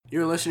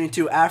You're listening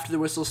to After the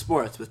Whistle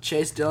Sports with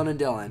Chase, Dylan, and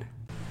Dylan.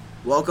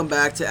 Welcome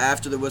back to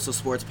After the Whistle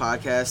Sports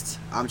Podcast.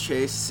 I'm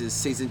Chase. This is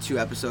Season 2,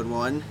 Episode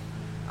 1.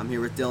 I'm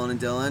here with Dylan and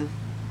Dylan.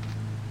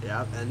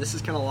 Yeah, and this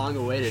is kind of long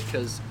awaited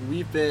because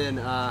we've been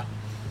on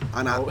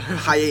a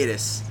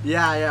hiatus.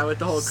 Yeah, with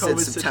the whole COVID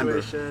Since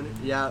September. situation.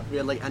 Yeah, we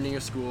had ending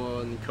of school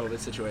and COVID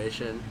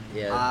situation.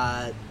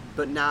 Yeah.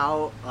 But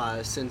now,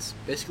 since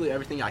basically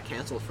everything got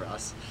canceled for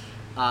us,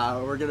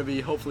 we're going to be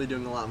hopefully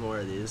doing a lot more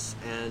of these.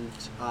 And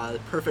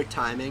perfect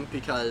timing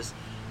because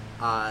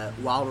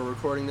while we're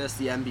recording this,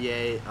 the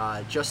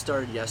NBA just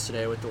started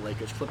yesterday with the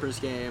Lakers-Clippers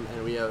game,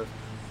 and we have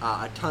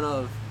a ton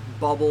of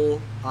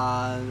bubble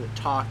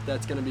talk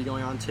that's going to be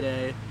going on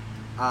today.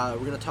 We're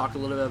going to talk a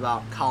little bit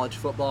about college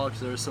football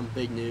because there's some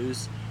big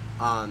news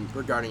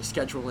regarding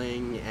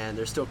scheduling, and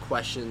there's still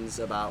questions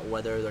about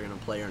whether they're going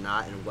to play or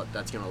not and what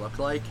that's going to look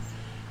like.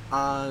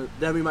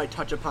 Then we might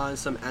touch upon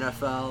some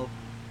NFL,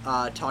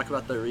 talk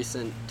about the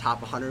recent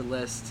top 100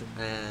 list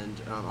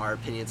and our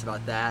opinions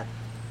about that.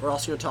 We're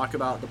also going to talk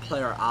about the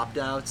player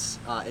opt-outs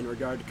in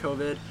regard to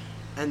COVID.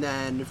 And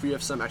then if we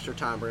have some extra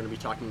time, we're going to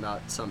be talking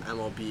about some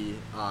MLB,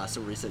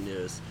 some recent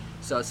news.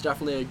 So it's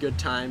definitely a good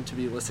time to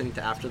be listening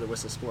to After the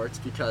Whistle Sports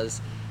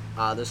because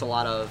there's a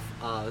lot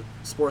of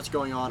sports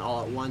going on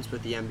all at once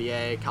with the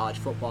NBA, college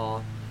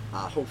football.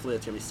 Hopefully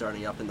it's going to be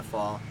starting up in the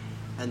fall.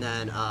 And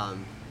then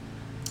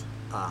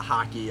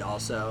hockey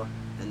also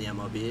and the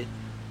MLB.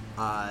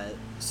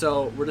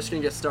 So we're just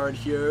going to get started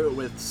here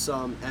with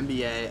some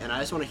NBA, and I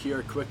just want to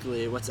hear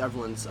quickly what's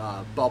everyone's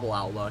bubble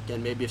outlook,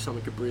 and maybe if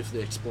someone could briefly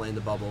explain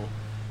the bubble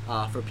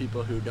for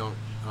people who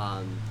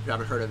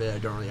haven't heard of it or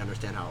don't really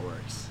understand how it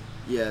works.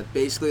 Yeah,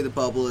 basically the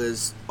bubble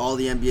is all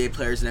the NBA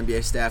players and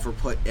NBA staff were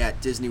put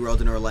at Disney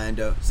World in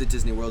Orlando. Is it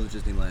Disney World or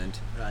Disneyland?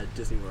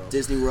 Disney World.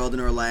 Disney World in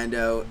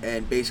Orlando,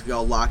 and basically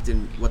all locked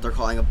in what they're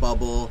calling a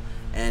bubble,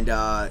 and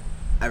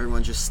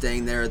everyone's just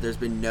staying there. There's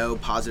been no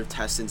positive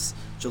tests since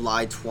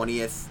July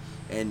 20th,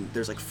 and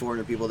there's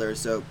 400 people there,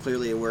 so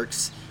clearly it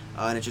works.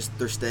 And it's just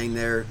they're staying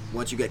there.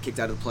 Once you get kicked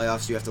out of the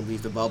playoffs, you have to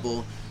leave the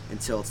bubble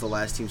until it's the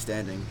last team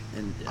standing.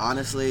 And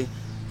honestly,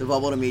 the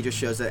bubble to me just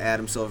shows that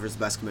Adam Silver is the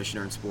best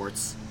commissioner in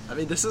sports. I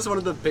mean, this is one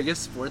of the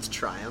biggest sports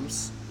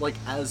triumphs,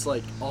 as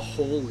a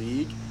whole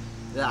league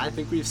that I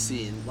think we've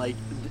seen.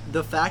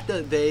 The fact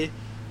that they're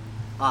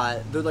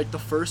the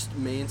first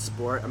main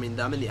sport. I mean,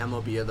 them and the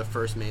MLB are the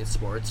first main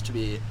sports to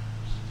be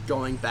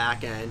going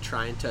back and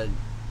trying to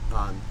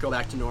go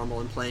back to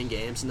normal and playing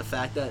games. And the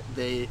fact that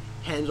they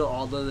handle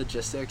all the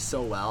logistics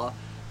so well,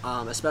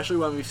 especially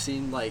when we've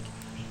seen the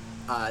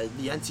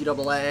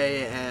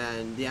NCAA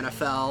and the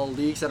NFL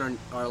leagues that are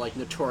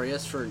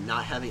notorious for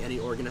not having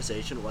any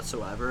organization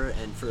whatsoever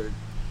and for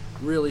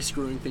really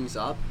screwing things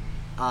up.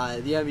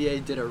 The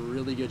NBA did a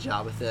really good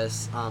job with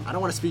this. I don't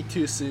want to speak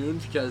too soon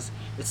because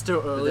it's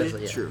still early.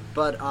 Yeah. True.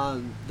 But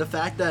the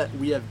fact that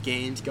we have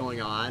games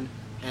going on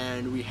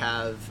and we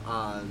have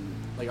a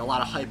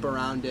lot of hype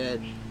around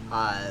it,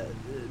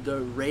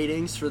 the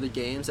ratings for the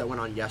games that went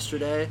on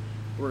yesterday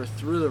were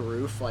through the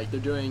roof. They're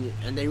doing,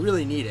 and they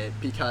really need it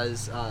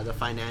because the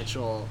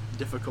financial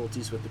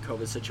difficulties with the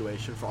COVID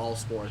situation for all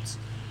sports.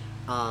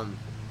 But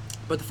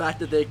the fact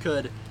that they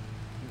could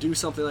do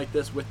something like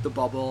this with the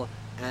bubble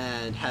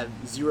and have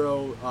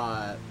zero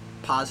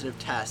positive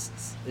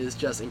tests is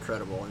just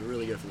incredible and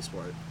really good for the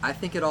sport. I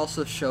think it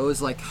also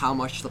shows how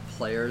much the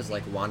players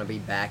want to be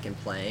back and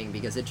playing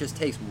because it just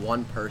takes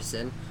one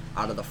person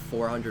out of the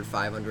 400,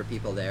 500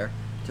 people there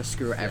to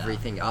screw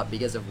everything up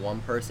because if one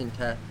person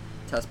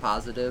test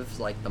positive,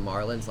 like the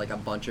Marlins, a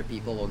bunch of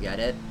people will get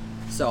it.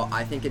 So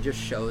I think it just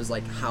shows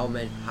how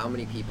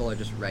many people are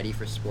just ready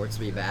for sports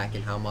to be back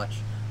and how much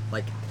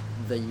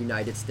the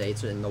United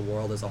States and the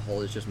world as a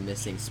whole is just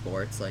missing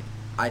sports.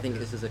 I think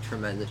this is a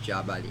tremendous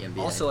job by the NBA.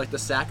 Also, the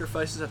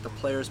sacrifices that the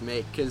players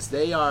make because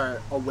they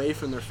are away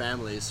from their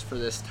families for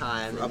this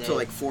time. Up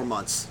to 4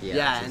 months.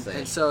 Yeah,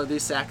 and so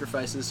these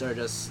sacrifices are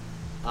just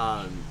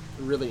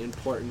really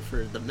important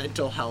for the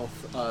mental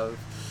health of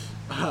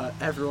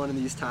everyone in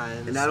these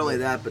times. And not only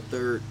that, but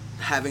they're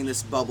having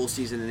this bubble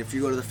season, and if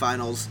you go to the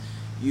finals,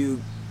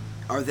 you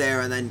are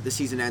there, and then the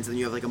season ends, and then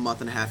you have a month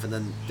and a half, and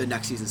then the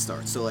next season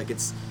starts. So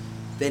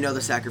they know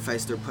the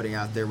sacrifice they're putting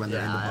out there when they're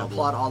in the bubble. I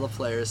applaud all the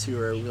players who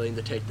are willing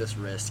to take this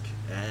risk,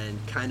 and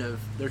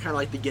they're kind of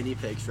like the guinea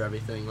pigs for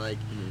everything. The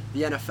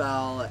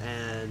NFL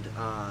and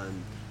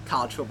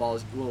college football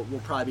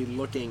will probably be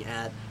looking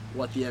at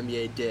what the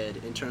NBA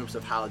did in terms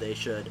of how they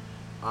should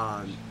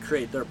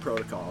create their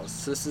protocols.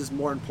 So this is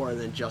more important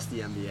than just the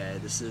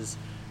NBA. This is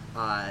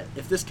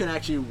if this can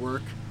actually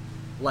work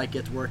like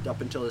it's worked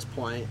up until this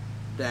point,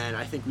 then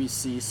I think we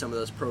see some of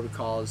those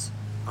protocols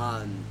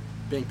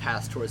being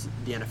passed towards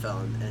the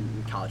NFL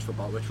and college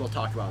football, which we'll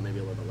talk about maybe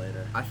a little bit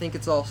later. I think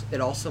it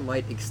also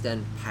might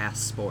extend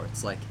past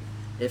sports.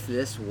 If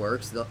this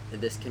works,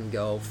 this can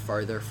go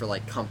further for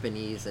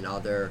companies and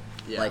other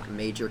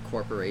major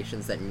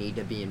corporations that need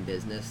to be in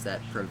business that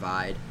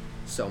provide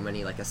so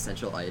many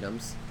essential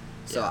items.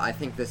 So I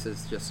think this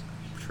is just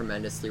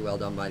tremendously well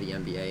done by the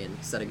NBA and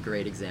set a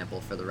great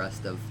example for the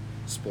rest of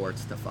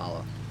sports to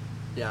follow.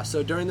 Yeah,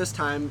 so during this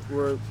time,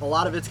 a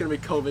lot of it's going to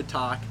be COVID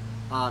talk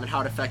and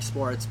how it affects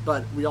sports,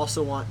 but we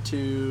also want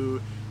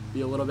to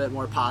be a little bit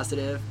more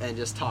positive and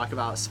just talk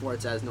about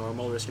sports as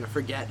normal. We're just going to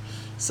forget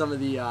some of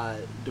the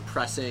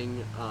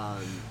depressing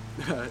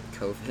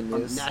COVID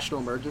news.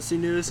 national emergency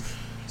news.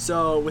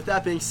 So with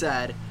that being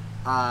said,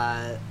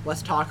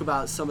 let's talk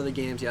about some of the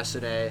games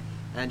yesterday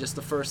and just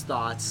the first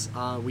thoughts.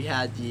 We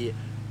had the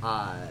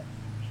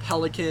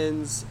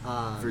Pelicans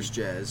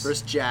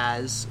Versus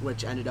Jazz,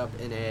 which ended up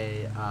in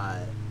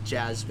a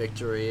Jazz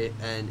victory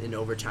and an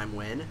overtime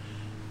win.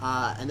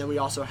 And then we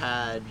also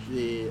had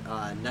the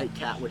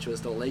nightcap, which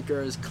was the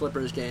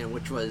Lakers-Clippers game,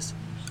 which was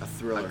a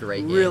thriller. A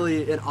great game.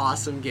 really an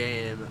awesome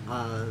game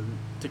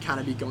to kind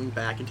of be going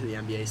back into the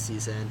NBA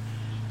season.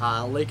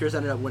 Lakers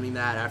ended up winning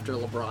that after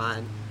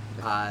LeBron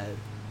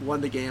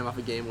won the game off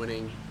a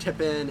game-winning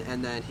tip-in,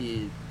 and then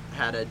he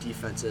had a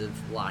defensive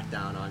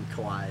lockdown on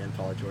Kawhi and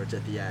Paul George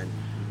at the end.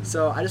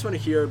 So I just want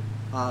to hear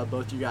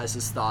both you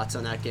guys' thoughts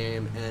on that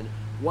game and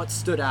what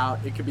stood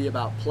out. It could be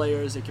about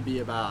players, it could be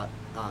about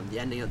the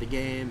ending of the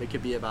game, it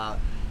could be about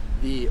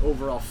the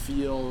overall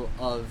feel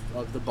of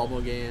the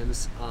bubble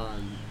games.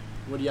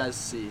 What do you guys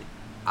see?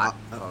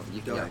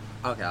 You go can ahead.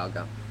 go. Okay, I'll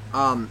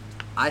go.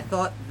 I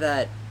thought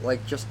that,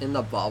 like, just in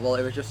the bubble,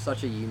 it was just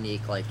such a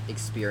unique, like,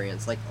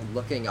 experience. Like,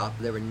 looking up,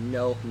 there were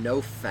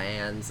no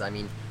fans. I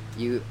mean,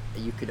 you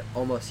could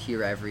almost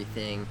hear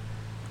everything.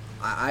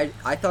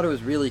 I thought it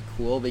was really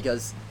cool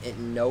because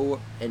in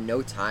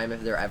no time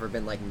have there ever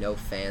been like no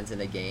fans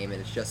in a game,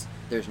 and it's just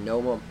there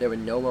were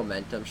no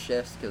momentum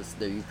shifts because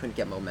you couldn't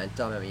get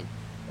momentum. I mean,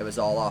 it was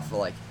all off of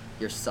like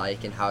your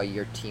psyche and how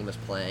your team was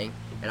playing,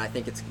 and I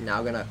think it's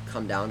now gonna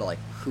come down to like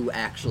who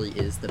actually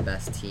is the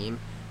best team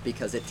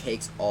because it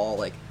takes all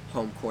like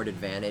home court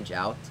advantage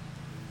out.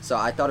 So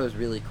I thought it was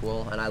really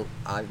cool, and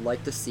I'd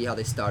like to see how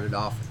they started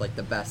off with like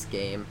the best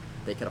game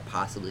they could have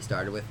possibly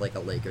started with, like a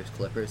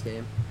Lakers-Clippers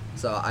game.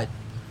 So I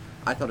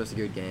thought it was a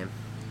good game.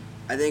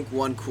 I think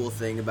one cool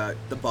thing about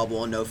the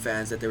bubble and no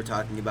fans that they were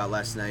talking about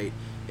last night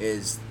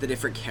is the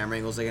different camera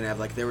angles they're going to have.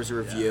 Like, there was a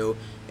review,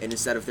 and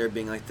instead of there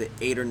being like the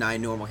 8 or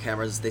 9 normal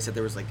cameras, they said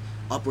there was like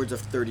upwards of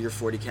 30 or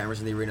 40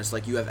 cameras in the arena. So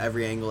like you have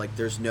every angle. Like,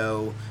 there's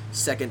no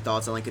second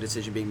thoughts on like a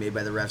decision being made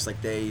by the refs.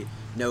 Like, they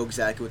know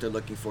exactly what they're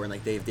looking for, and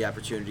like they have the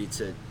opportunity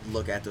to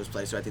look at those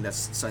plays. So I think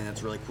that's something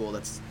that's really cool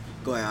that's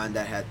going on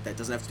that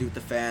doesn't have to do with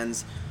the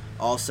fans.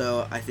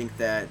 Also, I think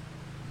that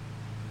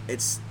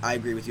I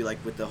agree with you,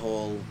 like, with the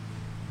whole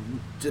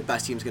the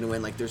best team's going to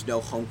win. Like, there's no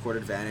home court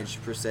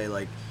advantage, per se.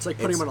 Like, It's like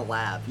putting them in a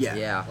lab.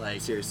 Yeah.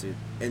 Like, Seriously.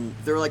 And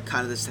there were, like,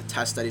 kind of this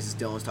test studies, as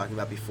Dylan was talking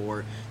about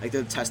before. Like,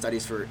 they're test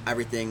studies for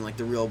everything, like,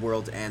 the real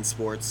world and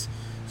sports.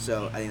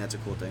 So I think that's a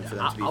cool thing for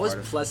them to be I part was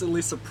of.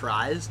 pleasantly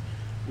surprised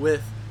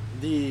with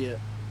the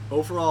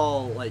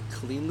overall like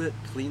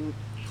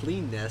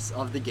cleanness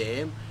of the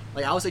game.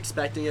 Like, I was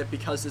expecting it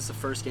because it's the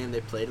first game they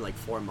played in like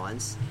 4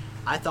 months.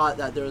 I thought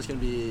that there was gonna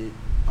be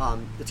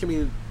it's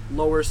gonna be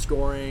lower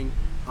scoring,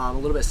 a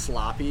little bit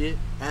sloppy,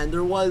 and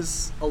there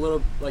was a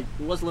little bit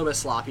of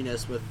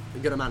sloppiness with a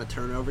good amount of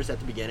turnovers at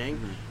the beginning.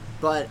 Mm-hmm.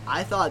 But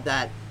I thought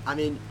that, I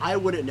mean, I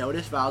wouldn't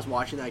notice if I was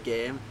watching that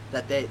game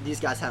that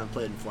these guys haven't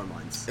played in 4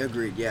 months.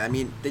 Agreed. Yeah, I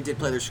mean, they did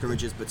play their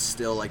scrimmages, but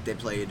still, like, they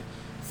played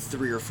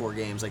 3 or 4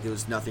 games. Like, it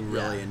was nothing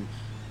really. Yeah. And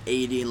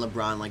AD and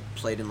LeBron like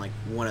played in like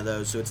one of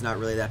those, so it's not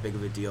really that big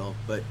of a deal.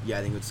 But yeah,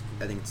 I think it's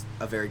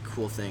a very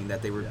cool thing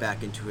that they were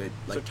back into it,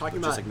 like, So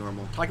talking just about like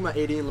normal. Talking about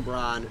AD and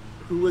LeBron,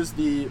 who was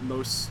the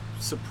most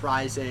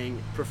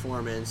surprising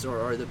performance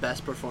or the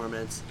best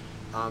performance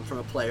from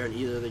a player in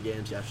either of the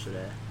games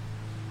yesterday?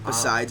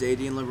 Besides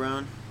AD and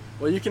LeBron,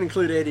 Well, you can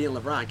include AD and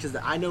LeBron because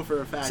I know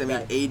for a fact 'cause, I mean,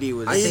 that AD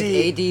was. I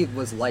think AD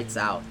was lights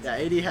out.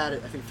 AD had,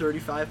 I think,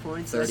 35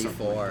 points. or something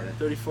 34. like that.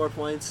 34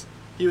 points.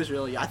 He was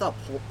really. I thought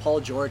Paul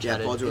George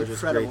had Paul an George was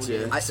incredible great,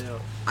 too. game too.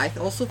 I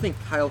also think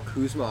Kyle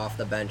Kuzma off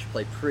the bench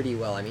played pretty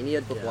well. I mean, he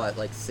had, Yeah.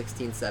 like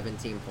 16,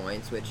 17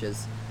 points, which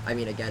is, I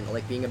mean, again,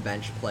 like being a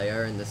bench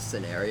player in this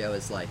scenario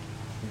is like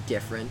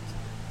different.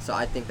 So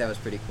I think that was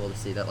pretty cool to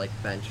see that like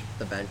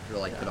the bench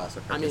like could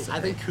also I mean, participate.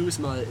 I think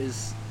Kuzma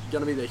is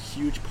going to be the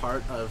huge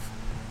part of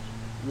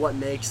what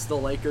makes the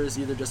Lakers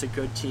either just a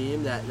good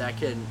team that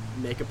can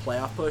make a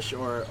playoff push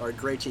or a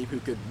great team who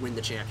could win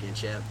the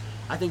championship.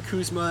 I think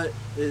Kuzma,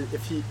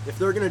 if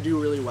they're going to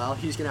do really well,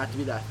 he's going to have to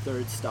be that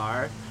third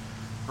star.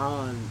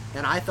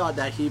 And I thought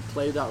that he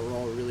played that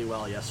role really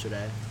well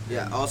yesterday.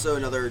 Yeah. Also,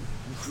 another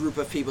group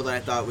of people that I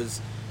thought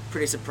was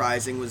pretty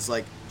surprising was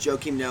like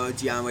Joakim Noah,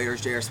 Deion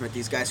Waiters, J.R. Smith.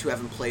 These guys who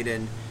haven't played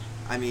in,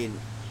 I mean,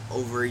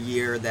 over a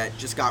year, that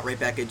just got right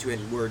back into it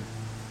and were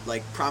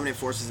like prominent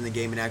forces in the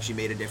game and actually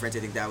made a difference. I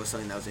think that was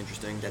something that was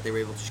interesting, that they were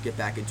able to just get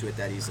back into it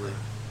that easily.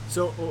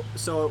 So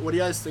what do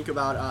you guys think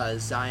about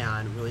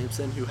Zion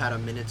Williamson, who had a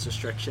minutes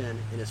restriction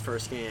in his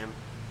first game,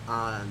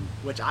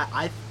 which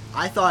I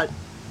thought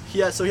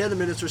he had the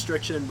minutes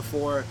restriction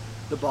before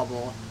the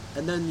bubble,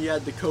 and then you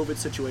had the COVID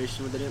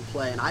situation where they didn't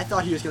play, and I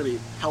thought he was going to be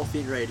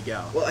healthy and ready to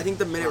go. Well, I think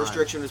the minute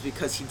restriction was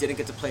because he didn't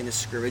get to play in the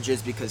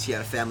scrimmages because he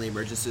had a family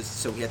emergency,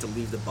 so he had to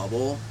leave the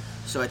bubble.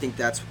 So I think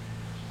that's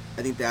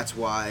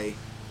why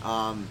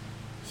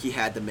he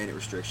had the minute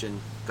restriction,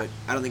 but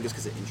I don't think it's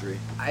because of injury.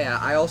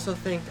 I also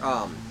think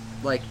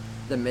like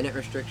the minute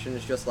restriction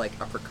is just like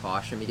a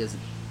precaution because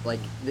like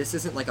this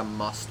isn't like a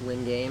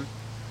must-win game,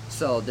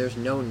 so there's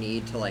no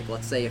need to like,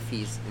 let's say if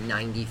he's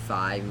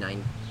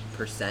 9%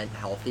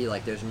 healthy,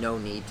 like there's no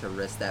need to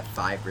risk that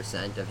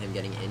 5% of him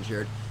getting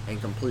injured and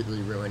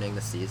completely ruining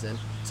the season.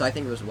 So I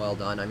think it was well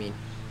done. I mean,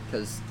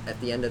 because at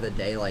the end of the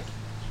day, like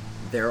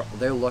they're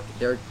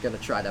gonna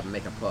try to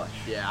make a push.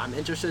 Yeah, I'm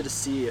interested to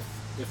see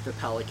if the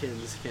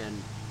Pelicans can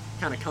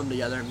kind of come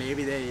together and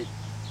maybe they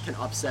can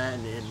upset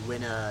and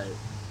win a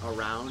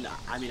round.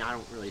 I mean, I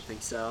don't really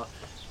think so.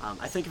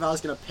 I think if I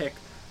was going to pick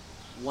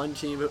one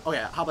team... Oh,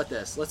 yeah, how about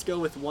this? Let's go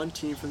with one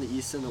team from the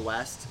East and the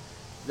West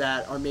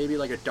that are maybe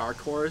like a dark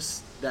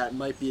horse that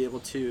might be able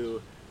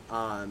to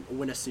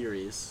win a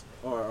series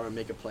or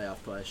make a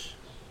playoff push.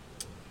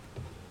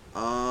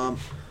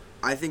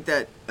 I think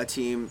that a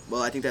team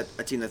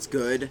that's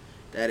good,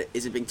 that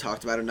isn't being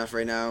talked about enough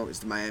right now, is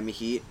the Miami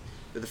Heat.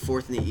 They're the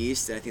fourth in the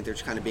East, and I think they're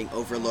just kind of being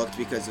overlooked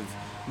because of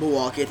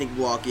Milwaukee. I think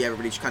Milwaukee,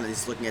 everybody's kind of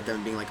just looking at them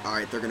and being like, all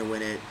right, they're going to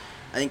win it.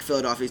 I think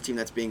Philadelphia's a team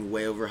that's being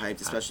way overhyped,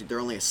 especially they're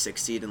only a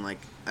 6 seed, and like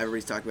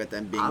everybody's talking about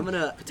them being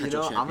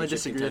potential championship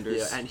disagree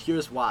contenders. with you, and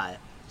here's why.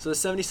 So the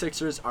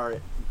 76ers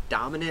are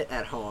dominant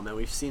at home, and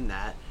we've seen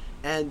that.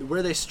 And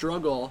where they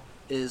struggle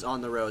is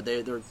on the road.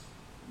 They're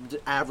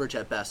average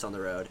at best on the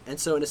road. And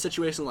so in a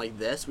situation like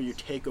this, where you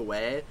take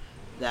away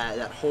that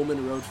home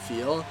and road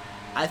feel,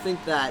 I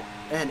think that,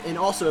 and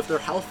also if they're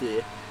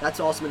healthy, that's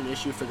also been an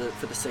issue for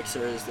the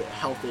Sixers, the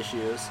health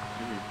issues.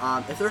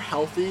 Mm-hmm. If they're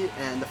healthy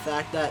and the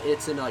fact that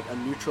it's in like a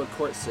neutral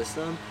court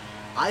system,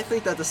 I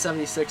think that the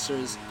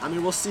 76ers, I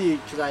mean, we'll see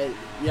because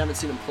we haven't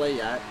seen them play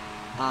yet,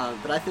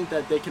 but I think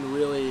that they can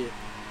really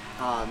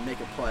make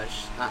a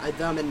push. I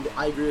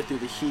agree with you,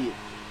 the Heat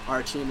are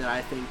a team that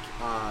I think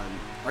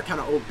are kind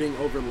of being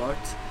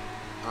overlooked,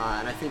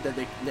 and I think that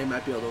they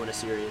might be able to win a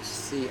series.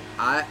 See,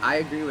 I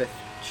agree with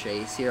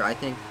Chase here. I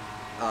think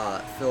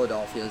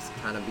Philadelphia's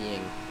kind of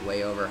being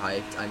way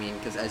overhyped. I mean,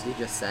 because as you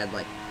just said,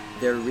 like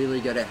they're really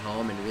good at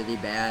home and really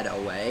bad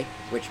away,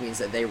 which means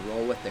that they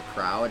roll with the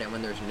crowd, and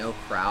when there's no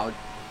crowd,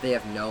 they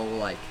have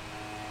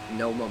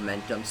no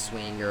momentum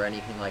swing or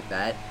anything like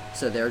that.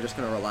 So they're just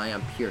going to rely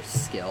on pure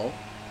skill.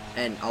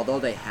 And although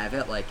they have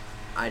it, like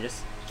I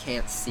just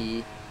can't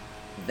see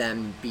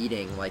them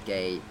beating like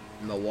a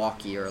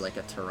Milwaukee or like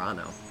a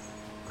Toronto.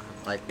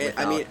 Like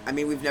I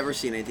mean, we've never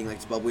seen anything like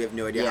this bubble. We have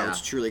no idea how Yeah.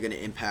 it's truly going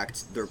to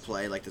impact their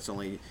play. Like that's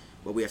only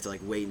what we have to like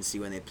wait and see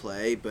when they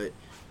play. But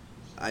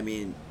I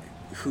mean,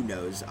 who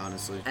knows,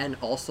 honestly. And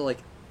also, like,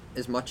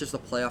 as much as the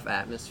playoff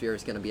atmosphere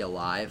is going to be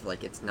alive,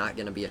 like, it's not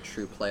going to be a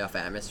true playoff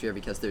atmosphere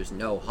because there's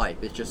no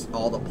hype. It's just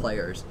all the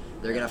players.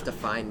 They're going to have to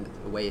find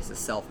ways to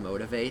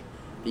self-motivate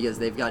because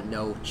they've got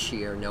no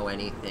cheer, no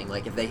anything.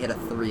 Like, if they hit a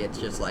 3, it's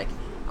just, like,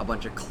 a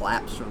bunch of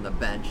claps from the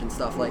bench and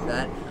stuff like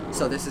that.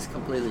 So this is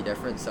completely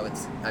different. So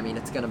it's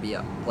going to be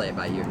a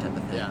play-by-ear type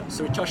of thing. Yeah,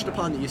 so we touched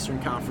upon the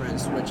Eastern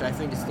Conference, which I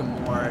think is the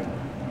more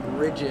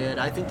rigid.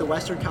 I think the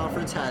Western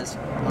Conference has,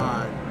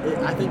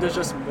 I think there's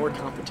just more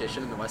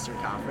competition in the Western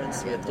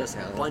Conference. Yeah, With just a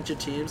talent. bunch of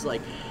teams.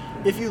 Like,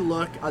 if you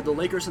look, the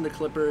Lakers and the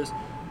Clippers,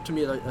 to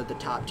me, are the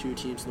top 2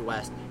 teams in the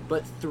West.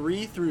 But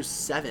 3 through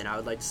 7, I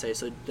would like to say.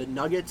 So the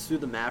Nuggets through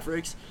the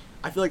Mavericks,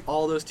 I feel like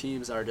all those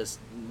teams are just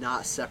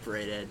not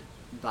separated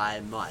by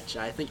much.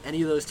 I think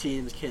any of those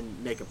teams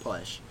can make a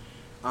push.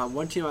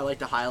 One team I like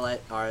to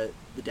highlight are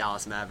the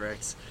Dallas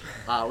Mavericks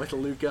with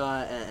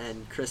Luka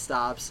and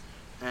Kristaps.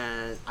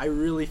 And I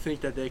really think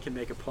that they can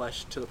make a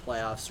push to the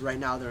playoffs. Right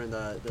now they're in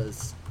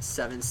the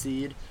 7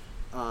 seed.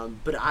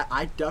 But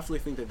I definitely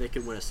think that they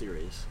can win a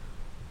series.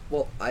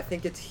 Well, I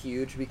think it's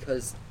huge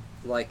because,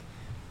 like,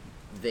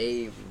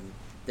 they're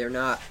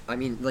not. I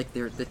mean, like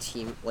they're the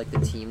team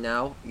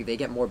now. They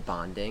get more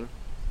bonding,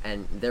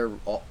 and they're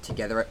all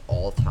together at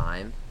all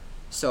time.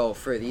 So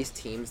for these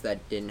teams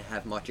that didn't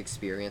have much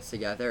experience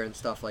together and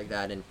stuff like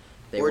that, and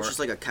Or it's just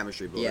like a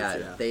chemistry builder.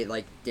 yeah, they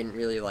like didn't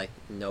really like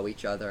know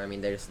each other. I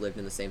mean, they just lived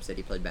in the same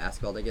city, played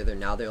basketball together.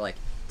 Now they're like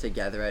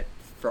together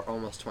for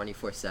almost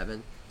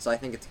 24/7. So I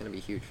think it's gonna be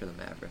huge for the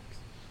Mavericks.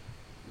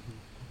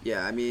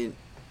 Yeah, I mean,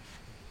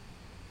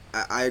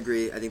 I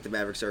agree. I think the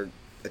Mavericks are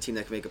a team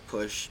that can make a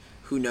push.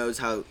 Who knows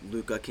how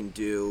Luka can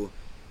do?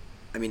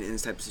 I mean, in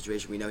this type of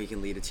situation, we know he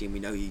can lead a team. We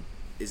know he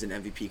is an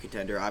MVP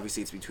contender.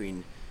 Obviously, it's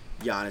between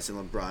Giannis and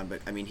LeBron,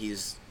 but I mean,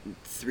 he's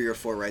 3 or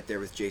 4 right there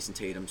with Jason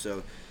Tatum.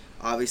 So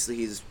obviously,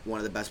 he's one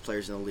of the best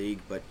players in the league.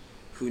 But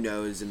who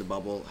knows in the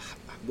bubble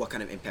what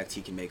kind of impact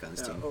he can make on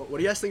this team? What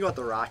do you guys think about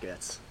the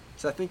Rockets?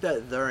 So I think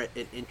that they're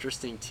an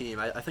interesting team.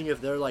 I think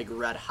if they're like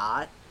red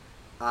hot,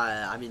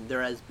 I mean,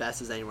 they're as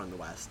best as anyone in the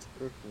West.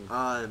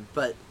 Mm-hmm.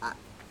 But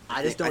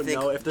I just don't think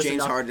know if there's James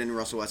enough. Harden and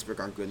Russell Westbrook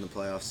aren't good in the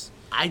playoffs.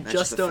 I That's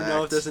just just a don't know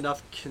if fact. there's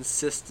enough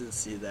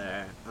consistency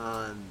there.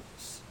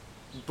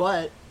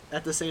 But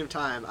at the same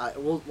time,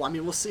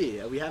 we'll see.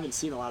 We haven't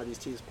seen a lot of these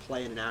teams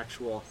play in an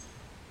actual,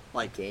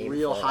 like, Game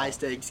real for- high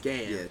stakes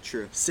game. Yeah,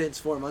 true. Since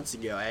 4 months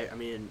ago. I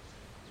mean,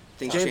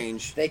 Things James-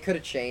 change. They could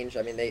have changed.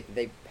 I mean,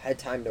 they had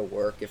time to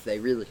work if they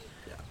really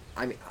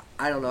I mean,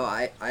 I don't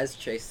know. As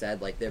Chase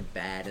said, like they're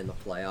bad in the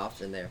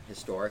playoffs, and they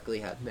historically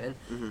have been.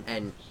 Mhm.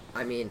 And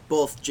I mean,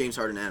 Both James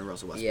Harden and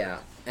Russell Westbrook. yeah,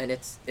 and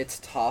it's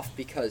tough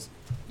because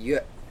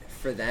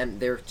for them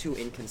they're too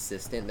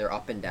inconsistent. They're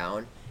up and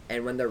down,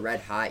 and when they're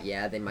red hot,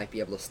 yeah, they might be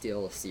able to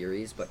steal a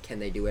series, but can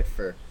they do it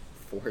for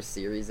 4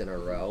 series in a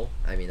row?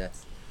 I mean,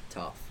 that's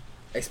tough,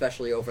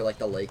 especially over like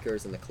the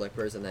Lakers and the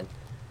Clippers, and then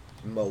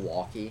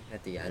Milwaukee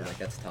at the end. Yeah. Like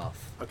that's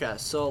tough. Okay,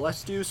 so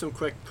let's do some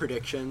quick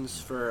predictions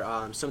for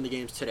some of the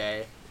games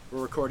today.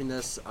 We're recording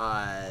this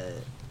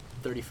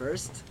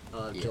 31st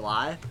of Yeah.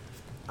 July.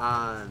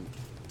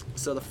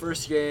 So the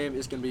first game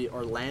is going to be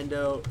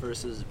Orlando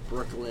versus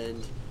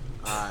Brooklyn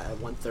at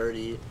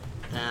 1:30.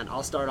 And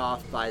I'll start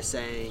off by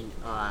saying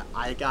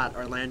I got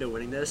Orlando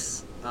winning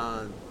this.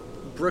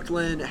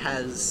 Brooklyn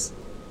has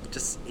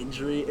just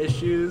injury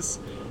issues.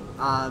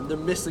 They're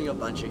missing a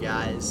bunch of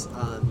guys.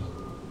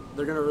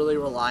 They're going to really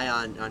rely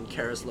on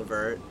Karis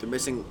LeVert. They're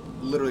missing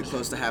literally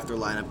close to half their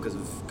lineup because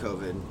of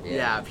COVID.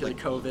 Yeah, purely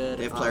COVID.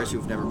 They have players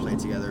who've never played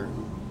together.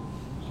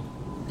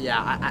 Yeah,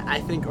 I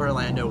think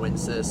Orlando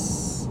wins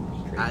this.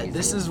 Pretty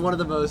This easy. is one of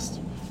the most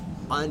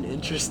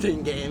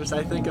uninteresting games,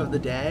 I think, of the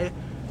day.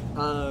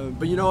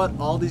 But you know what?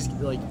 All these,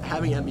 like,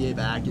 having NBA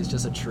back is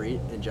just a treat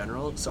in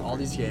general. So all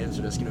these games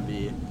are just going to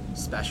be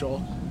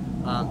special.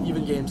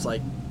 Even games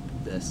like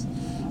this,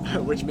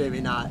 which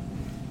maybe not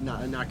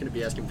going to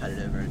be as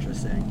competitive or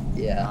interesting.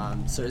 Yeah.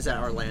 So is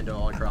that Orlando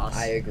all across?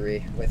 I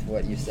agree with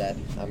what you said.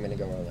 I'm gonna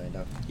go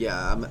Orlando.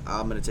 Yeah, I'm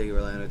gonna take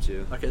Orlando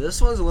too. Okay,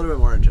 this one's a little bit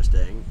more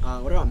interesting.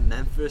 What about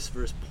Memphis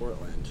versus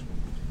Portland?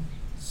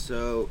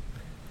 So,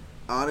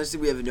 honestly,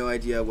 we have no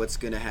idea what's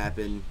gonna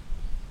happen.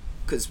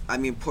 Cause I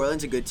mean,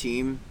 Portland's a good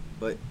team,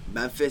 but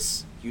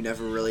Memphis, you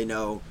never really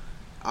know.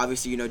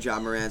 Obviously, you know Ja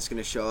Morant's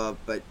gonna show up,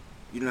 but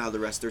you don't know how the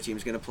rest of their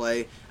team's gonna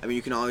play. I mean,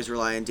 you can always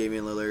rely on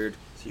Damian Lillard.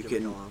 You CJ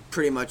can McCollum.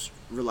 pretty much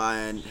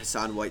rely on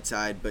Hassan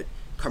Whiteside, but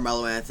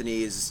Carmelo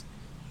Anthony's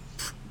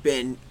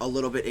been a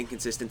little bit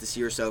inconsistent this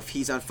year. So if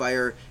he's on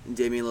fire and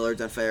Damian Lillard's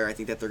on fire, I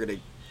think they're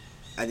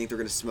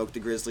gonna smoke the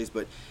Grizzlies.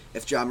 But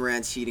if Ja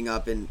Morant's heating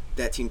up and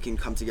that team can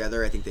come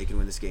together, I think they can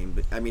win this game.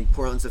 But I mean,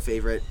 Portland's the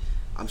favorite.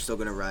 I'm still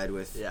gonna ride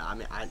with. Yeah, I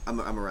mean, I'm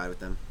gonna ride with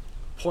them.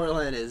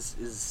 Portland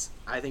is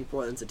I think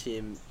Portland's a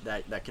team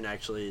that can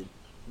actually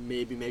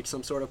maybe make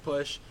some sort of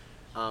push,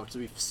 because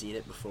we've seen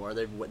it before.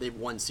 They've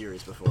won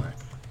series before.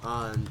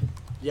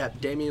 Yeah,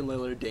 Damian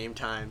Lillard, Dame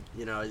time,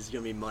 is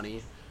gonna be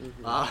money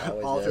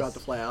Always all is. throughout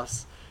the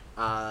playoffs.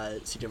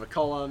 CJ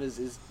McCollum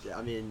is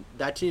I mean,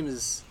 that team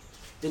is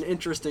an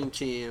interesting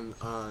team.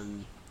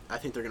 I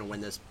think they're gonna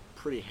win this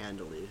pretty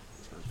handily.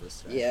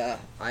 Memphis today. Yeah,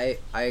 I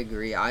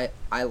agree. I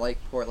like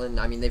Portland.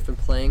 I mean, they've been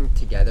playing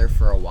together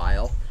for a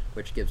while,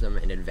 which gives them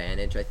an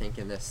advantage, I think,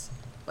 in this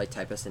like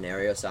type of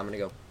scenario. So I'm gonna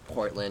go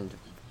Portland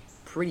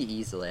pretty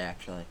easily,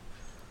 actually.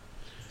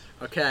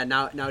 Okay,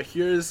 now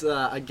here's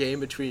a game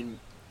between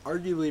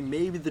arguably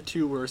maybe the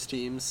two worst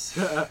teams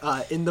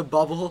in the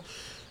bubble,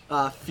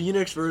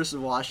 Phoenix versus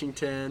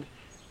Washington.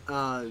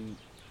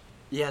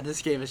 Yeah,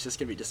 this game is just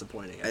gonna be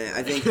disappointing.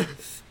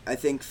 I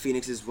think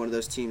Phoenix is one of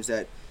those teams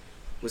that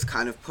was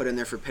kind of put in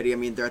there for pity. I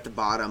mean, they're at the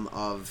bottom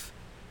of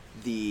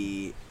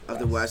the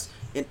West,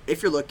 and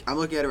if I'm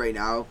looking at it right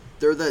now.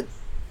 They're the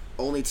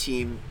only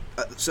team.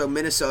 So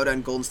Minnesota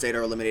and Golden State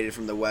are eliminated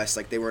from the West.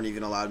 Like, they weren't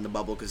even allowed in the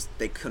bubble because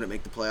they couldn't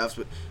make the playoffs.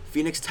 But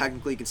Phoenix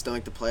technically can still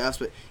make the playoffs.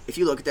 But if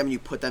you look at them and you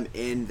put them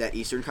in that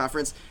Eastern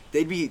Conference,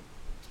 they'd be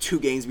 2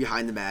 games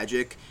behind the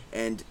Magic.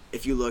 And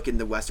if you look in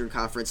the Western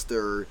Conference,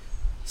 they're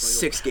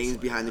 6 games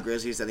behind the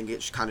Grizzlies. I think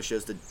it kind of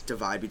shows the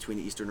divide between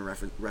the Eastern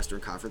and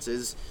Western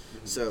conferences.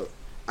 Mm-hmm. So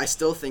I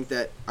still think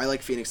that I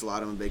like Phoenix a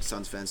lot. I'm a big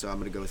Suns fan, so I'm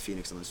going to go with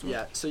Phoenix on this one.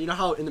 Yeah, so you know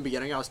how in the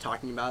beginning I was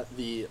talking about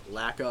the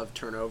lack of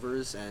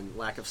turnovers and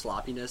lack of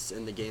sloppiness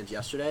in the games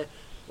yesterday?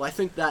 Well, I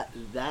think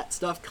that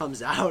stuff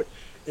comes out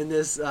in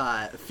this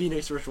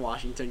Phoenix versus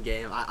Washington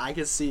game. I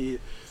could see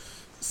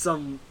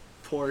some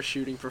poor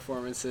shooting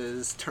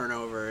performances,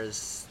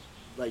 turnovers.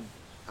 Like,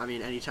 I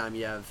mean, anytime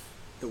you have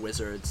the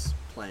Wizards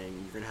playing,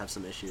 you're going to have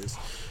some issues.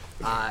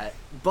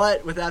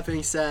 But with that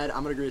being said,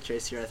 I'm going to agree with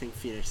Chase here. I think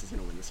Phoenix is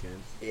going to win this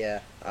game. Yeah,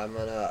 I'm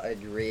gonna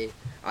agree.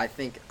 I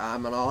think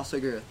I'm gonna also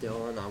agree with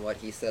Dylan on what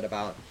he said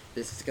about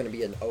this is gonna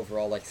be an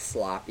overall like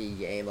sloppy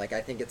game. Like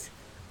I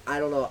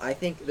don't know. I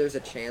think there's a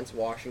chance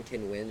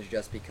Washington wins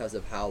just because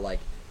of how like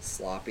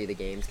sloppy the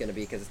game's gonna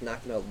be because it's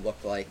not gonna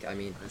look like a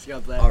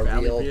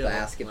real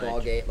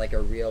basketball game, like a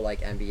real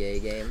like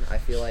NBA game. I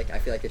feel like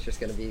it's just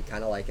gonna be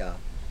kind of like a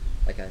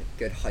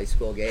good high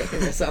school game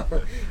or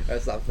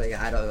something.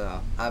 I don't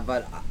know.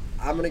 But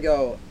I'm gonna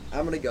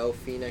go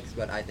Phoenix,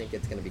 but I think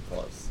it's gonna be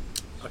close.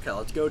 Okay,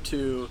 let's go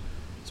to.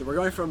 So we're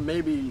going from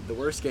maybe the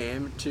worst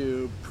game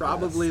to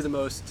probably the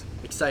most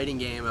exciting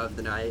game of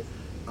the night.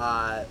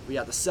 We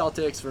got the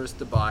Celtics versus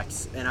the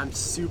Bucks, and I'm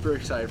super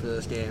excited for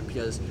this game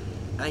because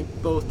I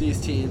think both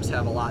these teams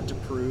have a lot to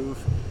prove.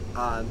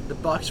 The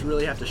Bucks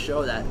really have to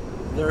show that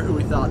they're who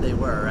we thought they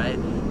were, right?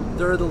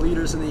 They're the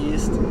leaders in the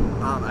East.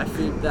 I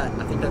think that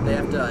they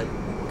have to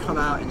come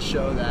out and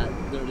show that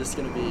they're just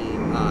going to be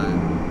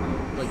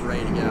like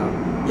ready to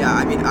go. Yeah,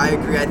 I mean, I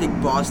agree. I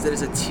think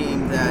Boston's a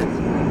team that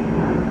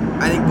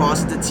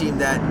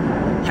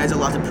has a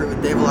lot to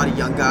prove. They have a lot of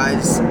young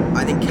guys.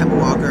 I think Kemba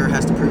Walker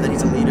has to prove that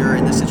he's a leader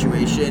in this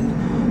situation,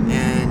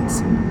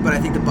 but I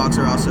think the Bucks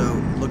are also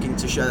looking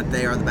to show that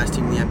they are the best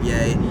team in the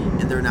NBA,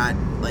 and they're not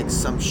like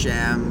some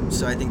sham.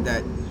 So I think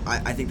that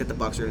the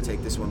Bucks are going to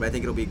take this one, but I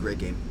think it'll be a great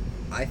game.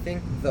 I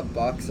think the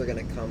Bucks are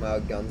going to come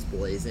out guns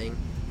blazing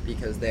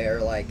because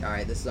they're like, all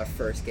right, this is our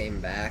first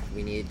game back.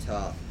 We need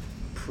to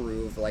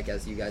prove, like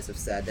as you guys have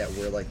said, that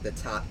we're like the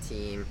top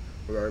team.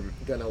 We're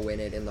going to win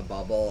it in the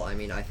bubble. I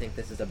mean, I think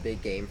this is a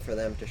big game for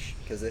them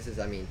because this is,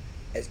 I mean,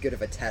 as good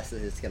of a test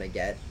as it's going to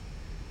get.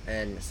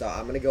 And so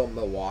I'm going to go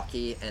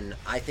Milwaukee, and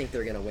I think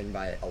they're going to win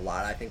by a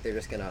lot. I think they're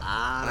just going to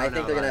I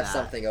think they're going to have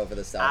something over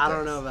the Celtics. I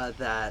don't know about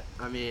that.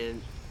 I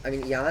mean,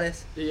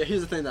 Giannis. Yeah,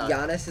 here's the thing though.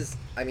 Giannis is.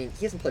 I mean,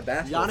 he hasn't played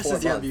basketball Giannis for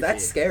is the 4 months. MVP.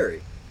 That's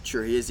scary.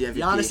 Sure, he is the MVP.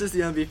 Giannis is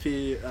the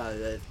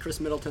MVP. Chris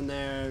Middleton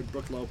there,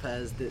 Brook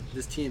Lopez.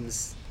 This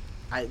team's.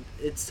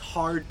 It's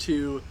hard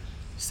to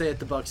say that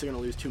the Bucks are going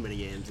to lose too many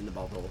games in the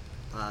bubble,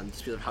 just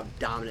because of how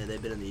dominant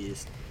they've been in the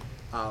East.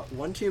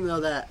 One team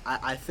though that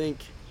I think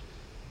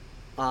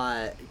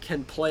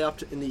can play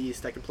up in the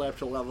East, that can play up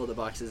to the level of the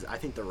Bucks is I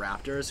think the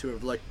Raptors, who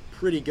have looked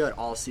pretty good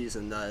all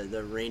season,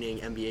 the reigning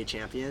NBA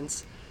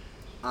champions.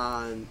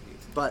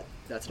 But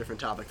that's a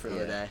different topic for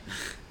another day.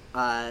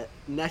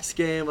 Next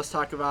game, let's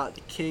talk about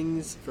the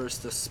Kings versus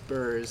the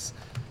Spurs.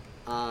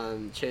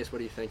 Chase, what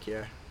do you think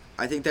here?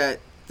 I think that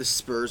the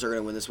Spurs are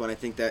going to win this one. I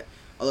think that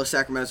although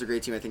Sacramento's a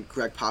great team, I think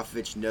Greg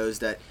Popovich knows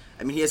that.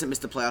 I mean, he hasn't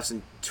missed the playoffs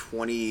in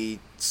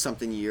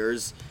 20-something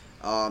years,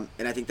 and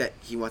I think that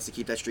he wants to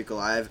keep that streak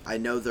alive. I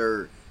know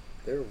they're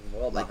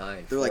well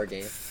behind. They're 4 like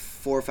games.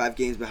 4 or 5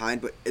 games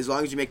behind, but as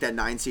long as you make that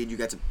 9 seed, you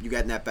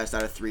get in that best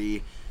out of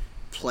 3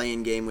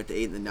 playing game with the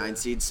 8 and the 9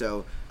 seed.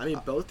 So I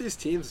mean, both these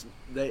teams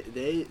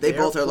they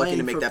both are looking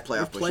to make that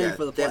playoff push. Playing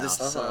for the They have playoffs.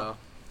 this- So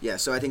yeah,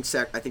 so I think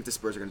the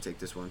Spurs are going to take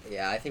this one.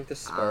 Yeah, I think the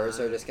Spurs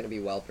are just going to be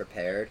well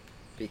prepared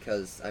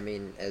because, I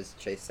mean, as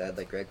Chase said,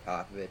 like Greg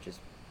Popovich is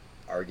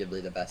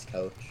arguably the best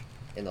coach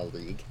in the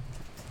league.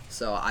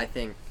 So I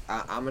think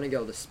I'm going to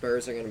go the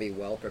Spurs are going to be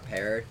well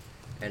prepared,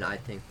 and I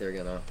think they're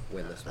going to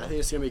win this one. I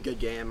think it's going to be a good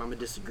game. I'm going to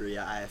disagree.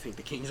 I think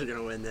the Kings are going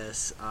to win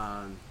this.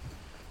 Let's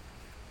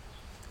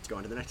go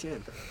on to the next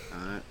game.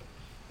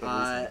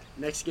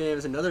 Next game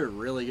is another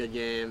really good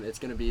game. It's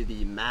going to be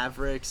the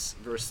Mavericks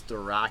versus the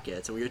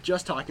Rockets. And we were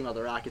just talking about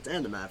the Rockets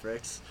and the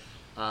Mavericks.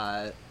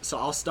 So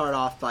I'll start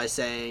off by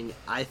saying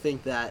I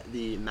think that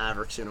the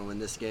Mavericks are going to win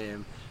this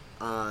game.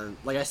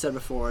 Like I said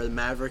before, the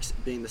Mavericks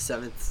being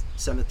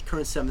the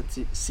current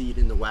seventh seed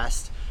in the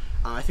West,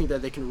 I think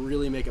that they can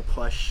really make a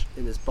push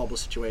in this bubble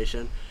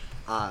situation.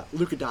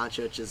 Luka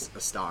Doncic is a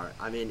star.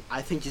 I mean,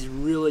 I think he's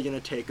really going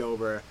to take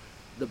over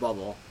the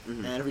bubble.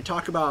 Mm-hmm. And if we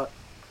talk about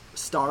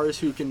stars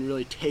who can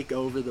really take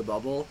over the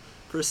bubble,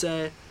 per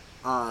se,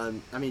 I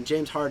mean,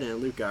 James Harden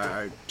and Luka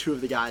are 2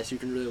 of the guys who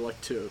can really look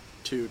to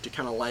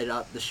kind of light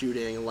up the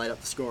shooting and light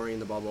up the scoring in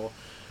the bubble.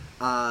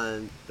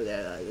 But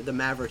the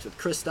Mavericks with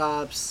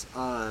Kristaps,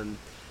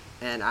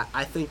 and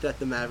I think that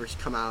the Mavericks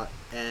come out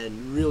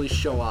and really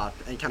show up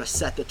and kind of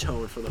set the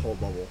tone for the whole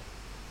bubble.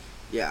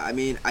 Yeah, I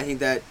mean, I think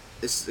that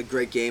this is a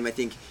great game. I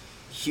think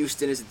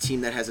Houston is a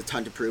team that has a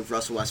ton to prove.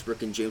 Russell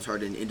Westbrook and James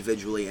Harden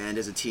individually and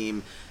as a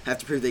team have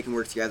to prove they can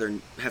work together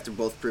and have to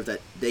both prove that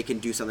they can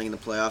do something in the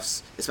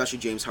playoffs, especially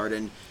James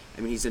Harden.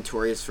 I mean, he's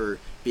notorious for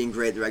being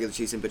great in the regular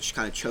season, but just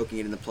kind of choking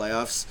it in the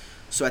playoffs.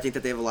 So I think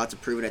that they have a lot to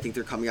prove, and I think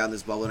they're coming out in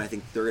this bubble, and I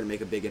think they're going to make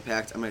a big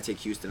impact. I'm going to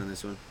take Houston on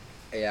this one.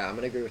 Yeah, I'm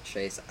going to agree with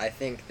Chase. I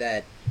think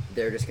that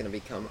they're just going to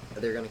come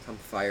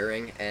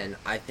firing, and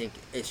I think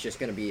it's just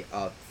going to be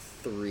a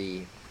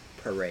 3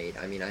 parade.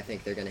 I mean, I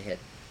think they're going to hit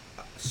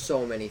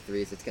so many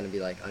threes, it's going to be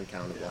like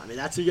uncountable. Yeah, I mean,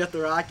 that's who you get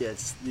the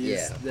Rockets.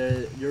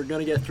 You're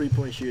going to get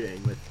 3-point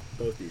shooting with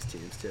both these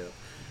teams, too.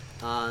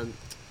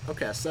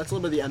 Okay, so that's a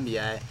little bit of the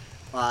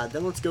NBA.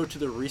 Then let's go to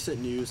the recent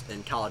news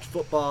in college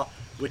football,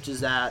 which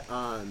is that,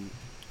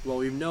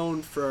 we've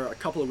known for a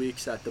couple of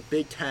weeks that the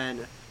Big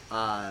Ten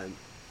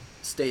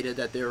stated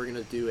that they were going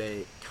to do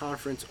a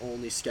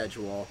conference-only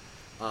schedule,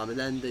 and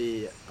then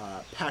the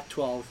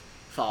Pac-12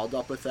 followed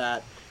up with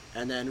that.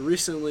 And then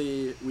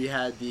recently we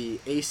had the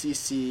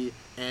ACC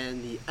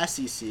and the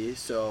SEC,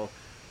 so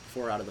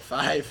 4 out of the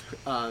 5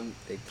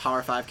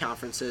 Power 5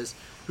 conferences,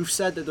 who've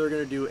said that they're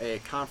going to do a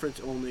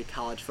conference-only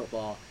college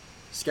football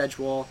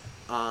schedule.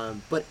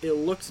 But it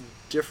looks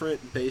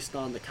different based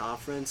on the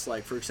conference.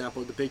 Like, for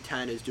example, the Big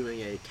Ten is doing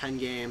a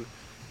 10-game,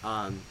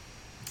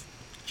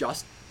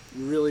 just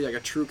really like a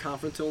true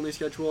conference-only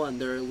schedule,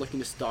 and they're looking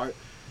to start,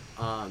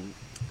 I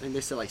think they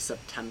said like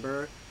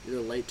September, either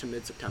late to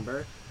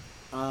mid-September.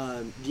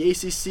 The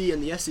ACC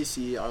and the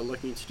SEC are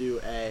looking to do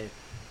a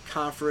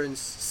conference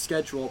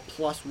schedule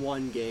plus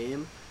 1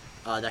 game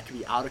that could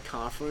be out of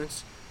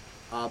conference,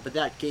 but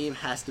that game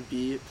has to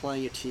be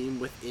playing a team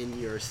within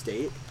your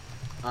state.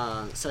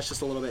 So that's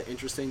just a little bit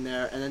interesting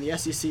there. And then the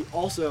SEC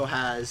also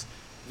has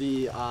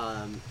the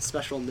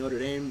special Notre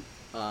Dame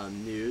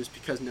news,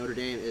 because Notre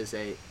Dame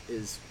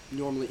is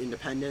normally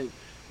independent.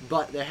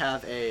 but they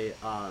have a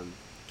kind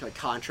of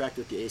contract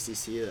with the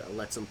ACC that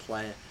lets them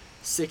play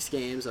 6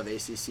 games of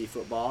ACC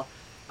football.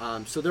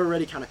 So they're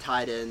already kind of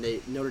tied in.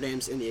 Notre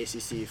Dame's in the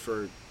ACC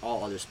for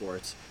all other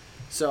sports.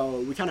 So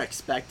we kind of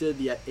expected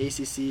the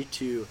ACC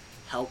to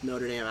help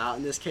Notre Dame out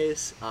in this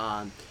case,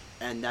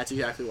 and that's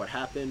exactly what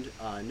happened.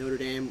 Notre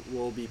Dame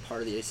will be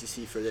part of the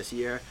ACC for this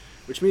year,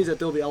 which means that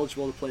they'll be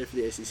eligible to play for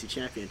the ACC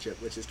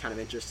championship, which is kind of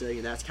interesting,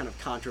 and that's kind of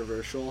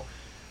controversial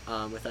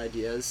with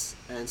ideas.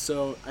 And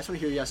so I just want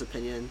to hear your guys'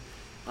 opinion.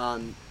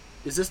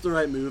 Is this the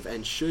right move,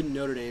 and should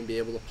Notre Dame be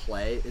able to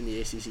play in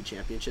the ACC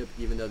championship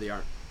even though they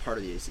aren't part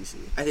of the ACC?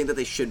 I think that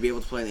they should be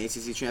able to play in the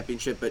ACC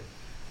championship, but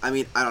I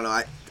mean, I don't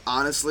know.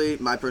 Honestly,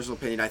 my personal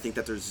opinion, I think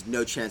that there's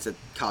no chance that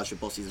college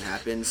football season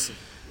happens.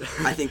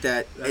 I think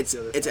that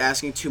it's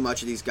asking too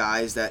much of these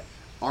guys that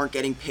aren't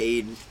getting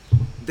paid.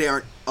 They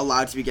aren't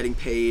allowed to be getting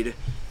paid.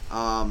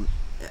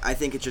 I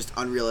think it's just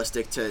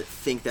unrealistic to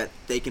think that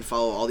they can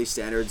follow all these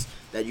standards,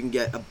 that you can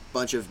get a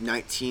bunch of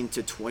 19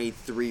 to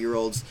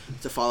 23-year-olds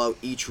to follow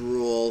each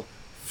rule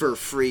for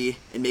free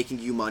and making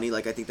you money.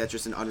 Like, I think that's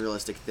just an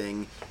unrealistic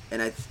thing,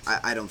 and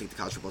I don't think the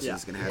college football season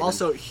is going to happen.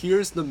 Also,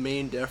 here's the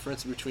main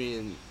difference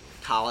between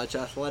college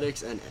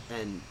athletics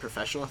and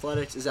professional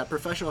athletics, is that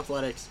professional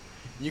athletics,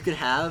 you can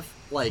have,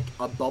 like,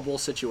 a bubble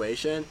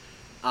situation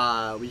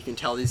where you can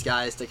tell these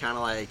guys to kind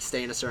of, like,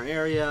 stay in a certain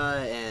area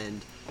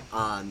and,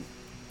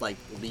 like,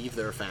 leave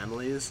their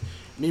families.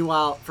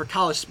 Meanwhile, for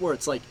college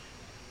sports, like,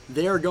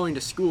 they are going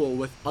to school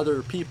with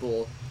other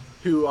people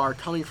who are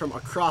coming from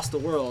across the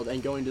world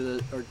and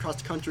across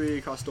the country,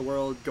 across the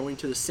world, going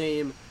to the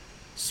same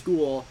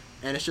school,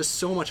 and it's just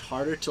so much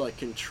harder to, like,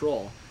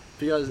 control,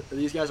 because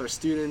these guys are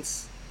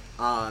students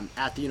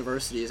at the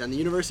universities, and the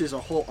universities are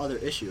a whole other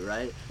issue,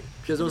 right?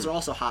 Because those are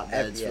also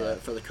hotbeds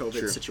for the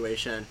COVID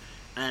situation,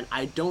 and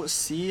I don't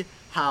see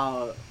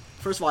how.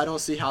 First of all, I don't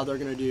see how they're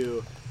going to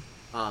do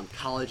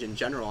college in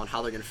general and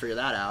how they're going to figure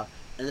that out.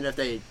 And then if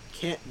they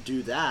can't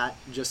do that,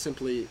 just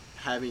simply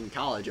having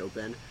college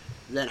open,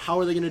 then how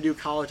are they going to do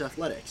college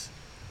athletics,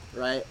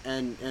 right?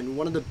 And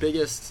one of the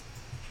biggest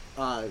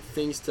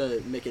things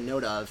to make a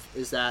note of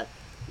is that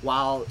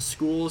while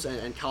schools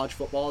and college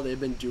football, they've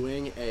been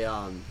doing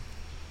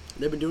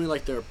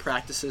like their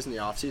practices in the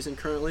off season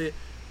currently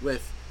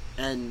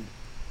and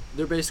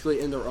they're basically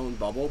in their own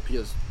bubble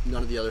because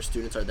none of the other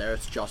students are there.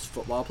 It's just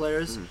football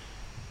players.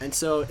 And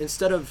so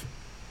instead of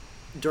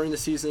during the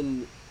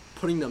season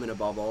putting them in a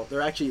bubble,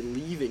 they're actually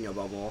leaving a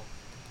bubble,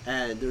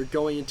 and they're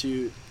going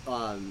into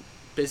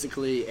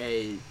basically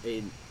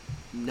a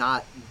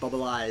not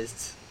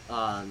bubbleized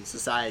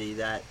society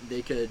that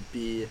they could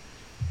be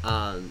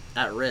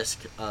at risk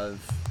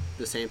of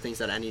the same things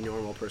that any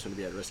normal person would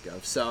be at risk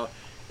of. So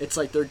it's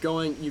like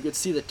you could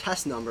see the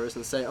test numbers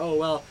and say, oh,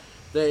 well,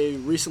 they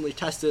recently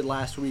tested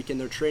last week in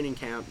their training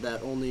camp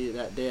that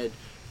they had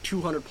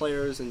 200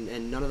 players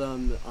and none of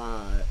them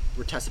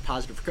were tested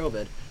positive for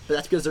COVID. But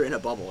that's because they're in a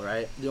bubble,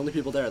 right? The only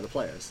people there are the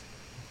players.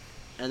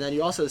 And then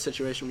you also have a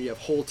situation where you have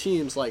whole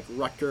teams like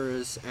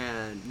Rutgers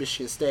and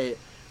Michigan State.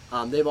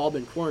 They've all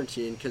been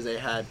quarantined because they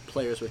had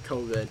players with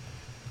COVID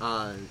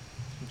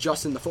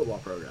just in the football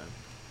program.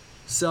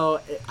 So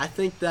I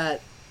think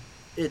that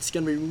it's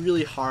going to be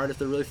really hard if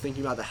they're really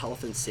thinking about the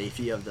health and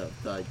safety of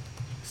the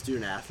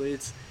student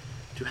athletes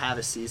to have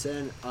a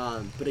season.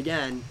 But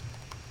again,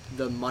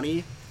 the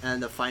money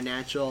and the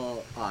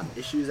financial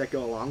issues that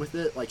go along with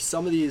it, like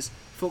some of these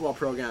football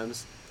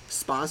programs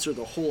sponsor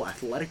the whole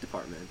athletic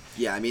department.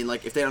 Yeah, I mean,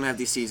 like, if they don't have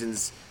these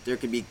seasons, there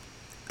could be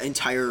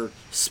entire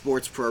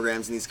sports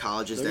programs in these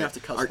colleges they're that gonna have to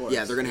cut sports.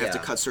 Yeah, they're going to have to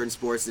cut certain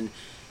sports, and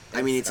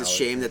I mean, it's a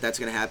shame that that's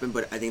going to happen,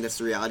 but I think that's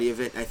the reality of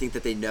it. I think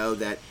that they know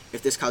that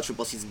if this college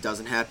football season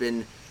doesn't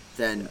happen,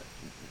 then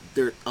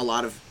there a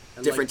lot of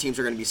different teams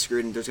are going to be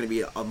screwed, and there's going to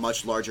be a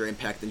much larger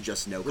impact than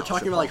just no college football. We're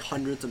talking football. about like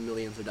hundreds of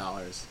millions of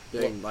dollars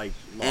being like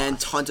lost. And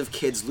tons of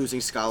kids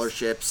losing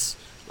scholarships,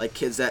 like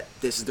kids that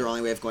this is their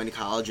only way of going to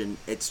college, and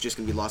it's just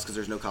going to be lost because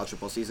there's no college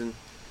football season.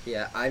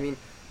 Yeah, I mean,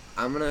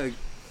 I'm going to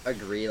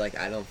agree. Like,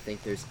 I don't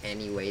think there's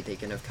any way they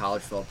can have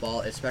college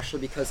football,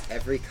 especially because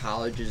every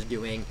college is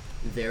doing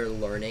their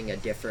learning a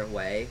different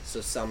way.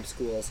 So some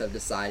schools have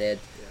decided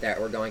that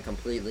we're going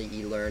completely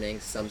e-learning,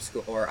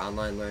 or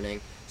online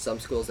learning. Some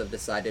schools have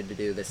decided to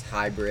do this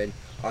hybrid.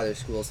 Other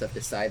schools have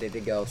decided to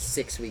go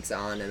 6 weeks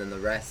on, and then the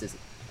rest is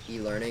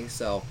e-learning.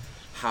 So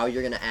how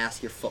you're going to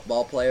ask your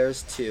football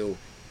players to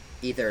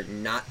either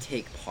not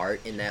take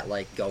part in that,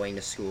 like, going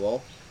to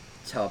school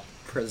to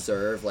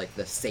preserve, like,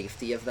 the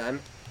safety of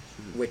them,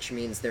 which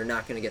means they're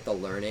not going to get the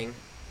learning.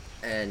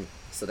 And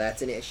so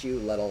that's an issue,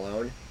 let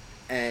alone.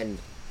 And,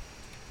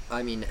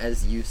 I mean,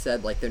 as you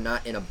said, like, they're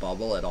not in a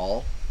bubble at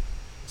all.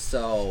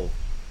 So,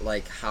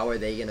 like, how are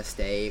they going to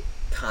stay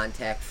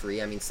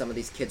contact-free? I mean, some of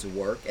these kids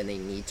work, and they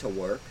need to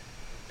work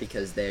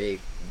because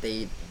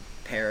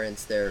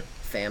parents, their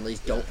families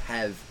don't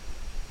have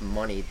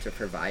money to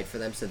provide for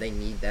them, so they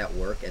need that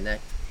work, and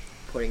that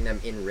putting them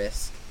in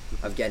risk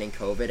of getting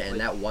COVID, and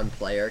that one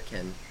player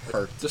can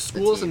hurt the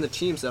schools team. and the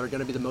teams that are going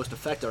to be the most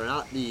affected are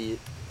not the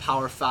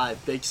Power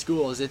 5 big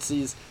schools. It's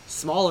these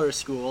smaller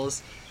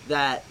schools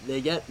that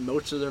they get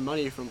most of their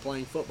money from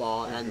playing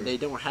football, and they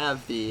don't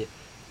have the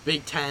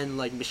Big Ten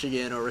like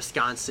Michigan or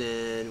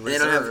Wisconsin. They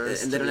don't have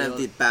the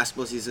the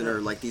basketball season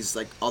or like these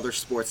like other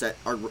sports that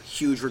are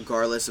huge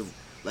regardless of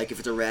like if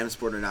it's a random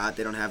sport or not.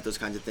 They don't have those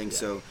kinds of things. Yeah.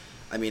 So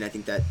I mean, I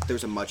think that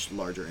there's a much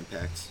larger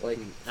impact. Like,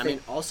 I mean,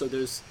 also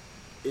there's,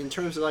 in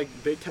terms of like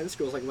Big Ten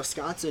schools, like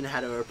Wisconsin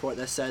had a report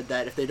that said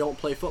that if they don't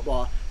play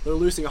football, they're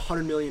losing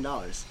 $100 million.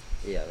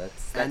 yeah,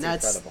 that's And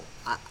that's- incredible.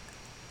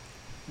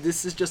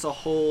 This is just a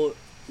whole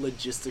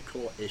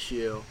logistical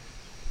issue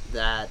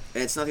that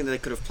And it's nothing that they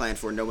could have planned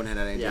for. No one had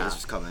any idea Yeah. this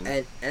was coming.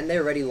 And they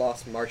already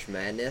lost March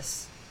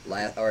Madness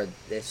or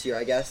this year,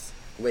 I guess,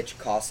 which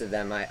costed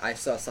them. I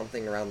saw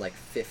something around like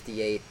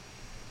 58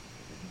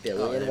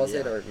 billion, was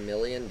it, yeah. or $1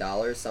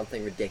 million,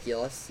 something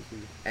ridiculous.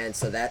 And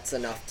so that's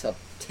enough to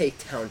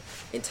take down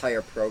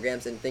entire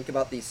programs. And think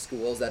about these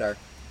schools that are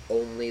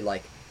only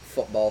like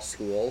football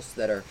schools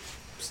that are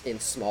in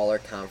smaller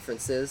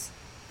conferences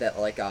that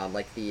like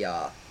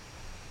the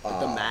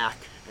the MAC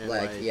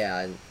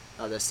and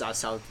and the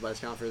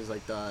Southwest Conference,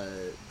 like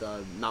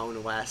the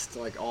Mountain West,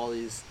 like all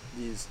these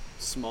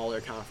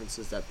smaller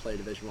conferences that play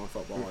Division I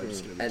football are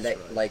just gonna be and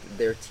destroyed. that like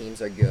their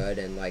teams are good,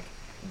 and like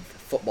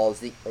football is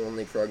the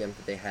only program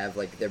that they have,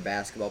 like their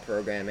basketball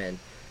program and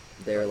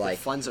their The like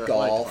funds are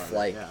golf department,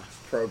 like yeah.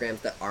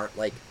 programs that aren't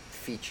like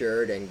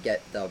featured and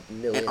get the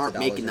millions And aren't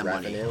of dollars making in the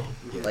money. revenue.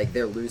 Yeah. Like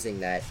they're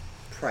losing that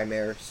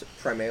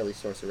primarily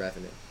source of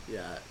revenue.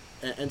 Yeah,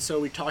 and so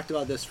we talked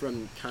about this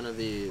from kind of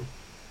the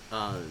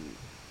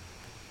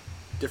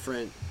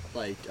different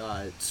like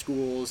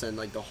schools and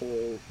like the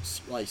whole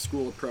like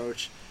school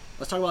approach.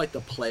 Let's talk about like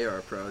the player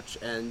approach,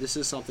 and this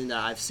is something that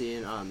I've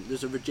seen.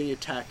 There's a Virginia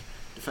Tech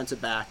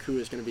defensive back who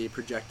is going to be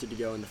projected to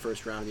go in the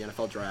first round of the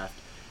NFL draft,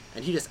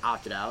 and he just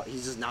opted out.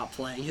 He's just not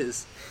playing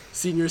his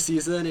senior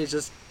season. He's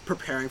just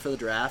preparing for the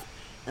draft,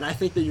 and I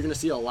think that you're going to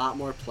see a lot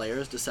more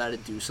players decide to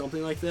do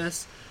something like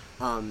this.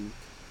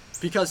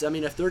 Because, I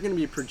mean, if they're going to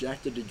be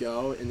projected to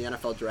go in the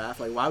NFL draft,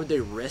 like, why would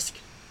they risk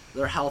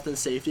their health and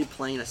safety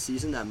playing a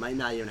season that might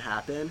not even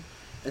happen?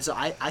 And so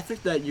I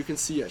think that you can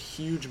see a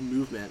huge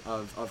movement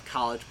of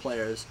college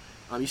players.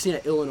 You've seen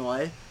at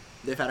Illinois,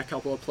 they've had a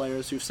couple of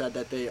players who've said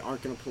that they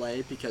aren't going to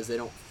play because they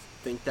don't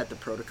think that the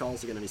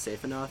protocols are going to be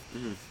safe enough.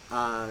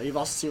 You've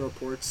also seen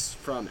reports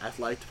from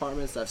athletic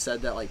departments that have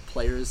said that, like,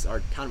 players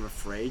are kind of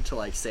afraid to,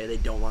 like, say they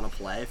don't want to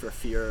play for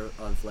fear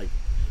of, like,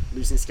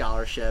 losing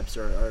scholarships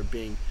or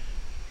being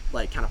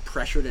like kind of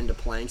pressured into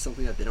playing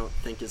something that they don't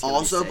think is gonna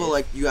Also, be safe. but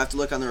like you have to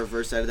look on the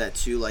reverse side of that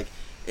too. Like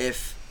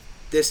if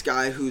this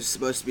guy who's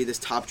supposed to be this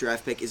top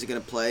draft pick isn't going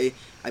to play,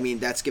 I mean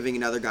that's giving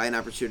another guy an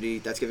opportunity.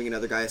 That's giving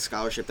another guy a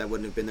scholarship that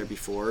wouldn't have been there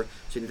before. So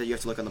I think that you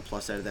have to look on the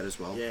plus side of that as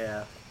well.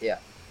 Yeah. Yeah,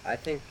 I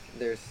think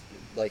there's,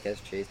 like as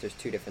Chase, there's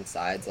two different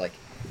sides. Like,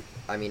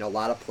 I mean, a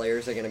lot of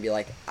players are going to be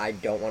like, I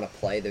don't want to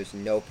play. There's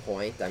no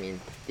point. I mean,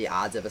 the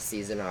odds of a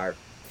season are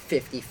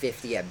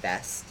 50-50 at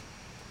best.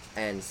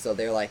 And so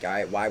they're like, all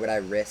right, why would I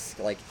risk,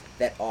 like,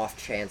 that off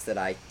chance that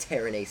I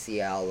tear an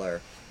ACL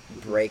or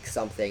break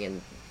something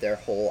and their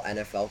whole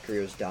NFL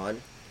career is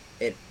done?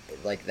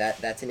 Like,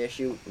 that's an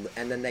issue.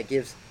 And then that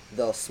gives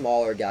the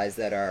smaller guys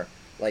that are,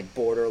 like,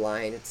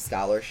 borderline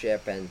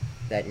scholarship and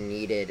that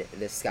needed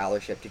this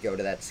scholarship to go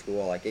to that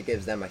school, like, it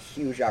gives them a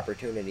huge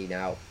opportunity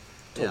now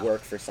to Yeah.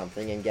 work for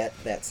something and get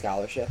that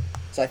scholarship.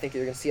 So I think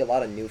you're going to see a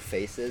lot of new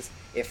faces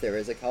if there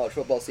is a college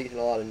football season,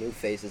 a lot of new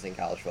faces in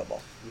college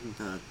football.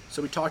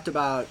 So we talked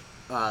about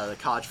the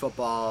college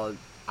football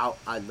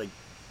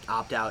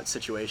opt-out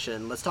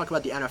situation. Let's talk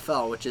about the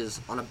NFL, which is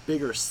on a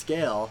bigger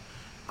scale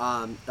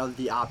of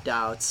the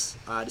opt-outs.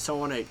 Does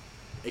someone want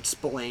to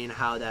explain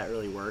how that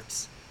really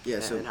works? Yeah,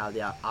 so- and how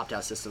the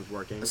opt-out system's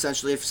working.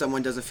 Essentially, if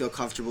someone doesn't feel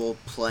comfortable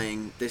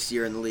playing this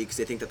year in the league because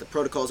they think that the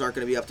protocols aren't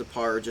going to be up to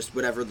par, or just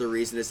whatever the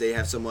reason is, they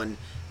have someone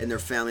in their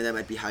family that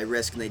might be high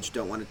risk and they just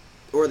don't want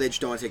to, or they just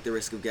don't want to take the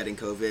risk of getting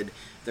COVID,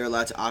 they're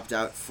allowed to opt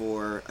out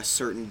for a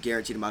certain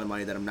guaranteed amount of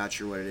money that I'm not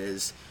sure what it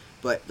is,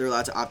 but they're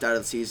allowed to opt out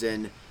of the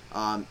season,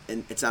 and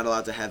it's not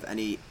allowed to have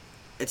any,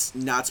 it's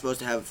not supposed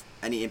to have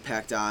any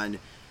impact on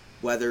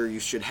whether you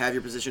should have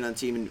your position on the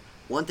team. And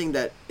one thing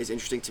that is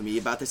interesting to me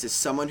about this is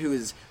someone who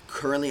is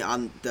currently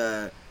on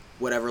the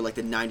whatever, like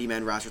the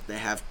 90-man roster that they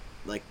have,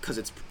 like, because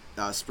it's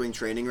spring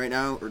training right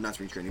now, or not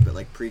spring training, but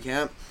like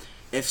pre-camp.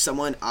 If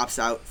someone opts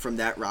out from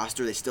that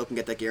roster, they still can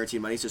get that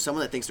guaranteed money. So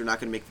someone that thinks they're not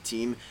going to make the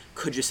team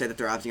could just say that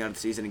they're opting out of the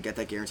season and get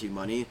that guaranteed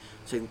money.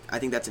 So I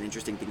think that's an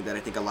interesting thing that I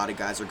think a lot of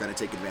guys are going to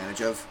take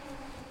advantage of.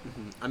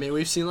 I mean,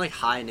 we've seen like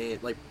high name,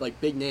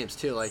 like big names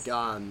too, like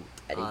Eddie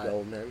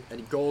Goldman.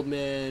 Eddie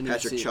Goldman, we've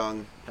Patrick seen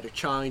Chung. Patrick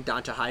Chung,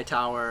 Donta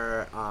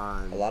Hightower,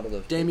 A lot of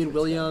those Damian Patriots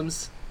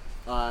Williams.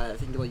 I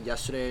think like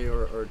yesterday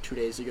or 2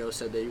 days ago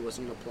said that he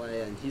wasn't going to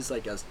play, and he's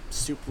like a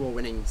Super Bowl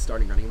winning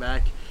starting running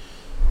back.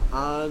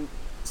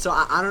 So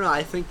I don't know.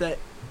 I think that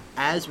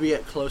as we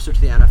get closer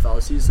to the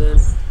NFL season,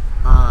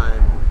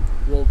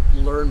 we'll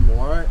learn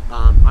more.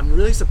 I'm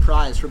really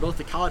surprised for both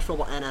the college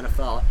football and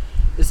NFL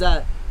is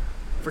that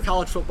for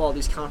college football,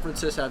 these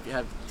conferences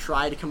have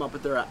tried to come up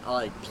with their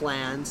like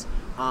plans.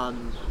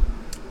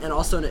 and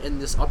also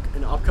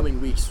in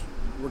upcoming weeks,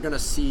 we're gonna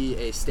see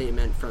a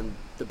statement from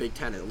the Big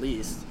Ten at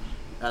least.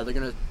 They're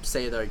gonna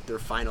say their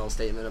final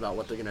statement about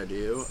what they're gonna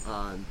do.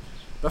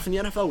 But from the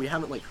NFL, we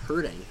haven't like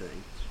heard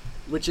anything,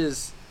 which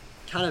is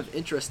kind of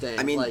interesting.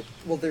 I mean, like,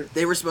 well,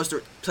 players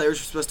were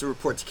supposed to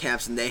report to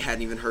camps, and they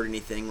hadn't even heard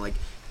anything. Like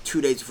 2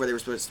 days before they were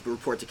supposed to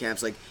report to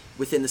camps, like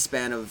within the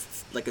span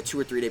of like a 2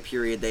 or 3 day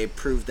period, they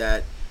approved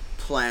that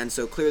plan.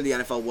 So clearly,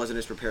 the NFL wasn't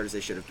as prepared as they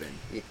should have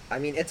been. I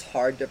mean, it's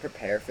hard to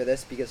prepare for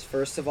this because,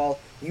 first of all,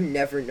 you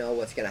never know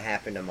what's going to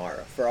happen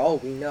tomorrow. For all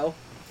we know,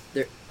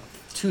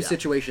 two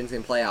situations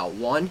can play out.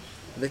 One,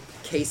 the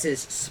cases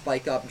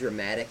spike up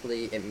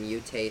dramatically, it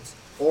mutates,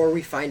 or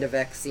we find a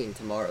vaccine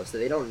tomorrow. So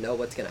they don't know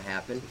what's going to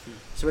happen.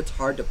 So it's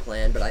hard to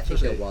plan, but I think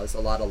there was a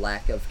lot of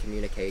lack of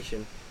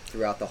communication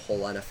throughout the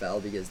whole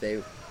NFL because they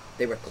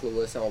were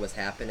clueless on what was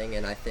happening,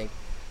 and I think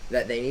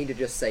that they need to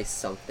just say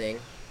something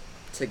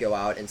to go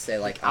out and say,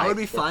 like, I would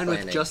be we're fine with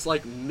planning. just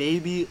like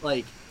maybe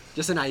like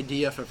just an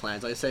idea for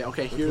plans. Like say,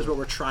 okay, here's what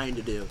we're trying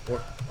to do.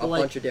 Or a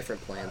like, bunch of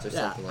different plans or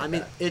something like I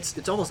mean, that.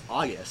 it's almost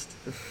August,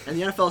 and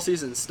the NFL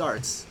season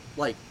starts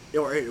like,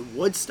 or it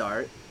would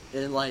start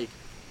in like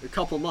a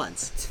couple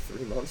months. It's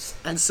 3 months.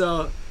 And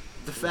so,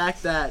 the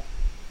fact that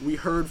we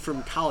heard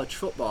from college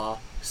football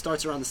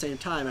starts around the same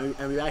time,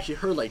 and we've actually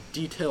heard like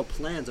detailed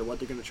plans of what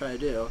they're going to try to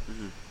do.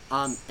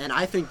 And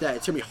I think that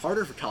it's going to be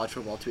harder for college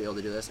football to be able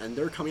to do this, and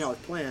they're coming out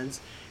with plans,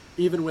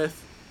 even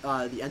with the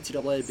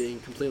NCAA being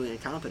completely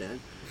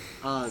incompetent.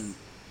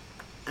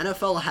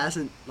 NFL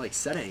hasn't like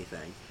said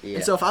anything,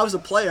 and so if I was a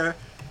player,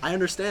 I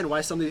understand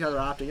why some of these guys are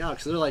opting out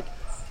because they're like,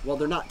 well,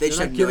 they're not Just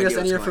have no giving us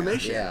idea any what's going on.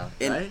 information. Yeah.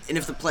 And, Right? and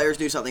if the players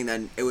do something,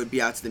 then it would be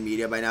out to the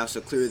media by now.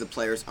 So clearly, the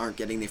players aren't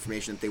getting the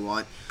information that they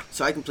want.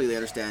 So I completely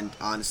understand,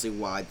 honestly,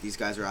 why these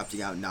guys are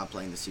opting out and not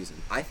playing the season.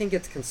 I think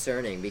it's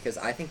concerning because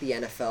I think the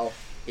NFL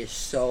is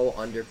so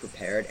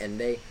underprepared, and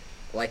they,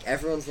 like,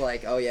 everyone's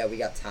like, oh yeah, we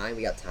got time.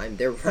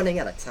 They're running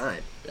out of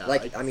time. Yeah,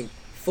 I mean,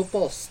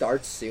 football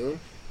starts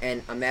soon,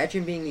 and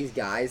imagine being these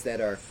guys that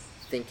are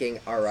thinking,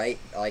 all right,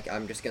 like,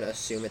 I'm just going to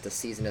assume it's a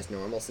season as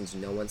normal since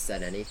no one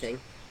said anything,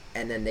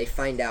 and then they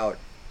find out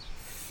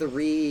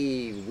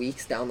 3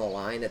 weeks down the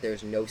line that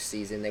there's no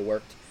season. They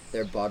worked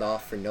their butt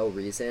off for no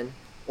reason.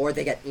 Or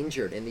they get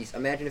injured in these.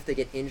 Imagine if they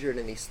get injured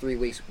in these 3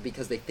 weeks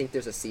because they think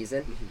there's a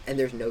season and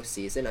there's no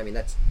season. I mean,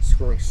 that's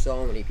screwing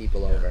so many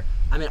people over.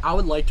 I mean, I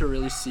would like to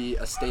really see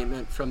a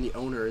statement from the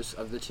owners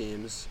of the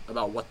teams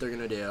about what they're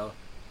going to do.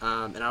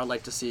 And I would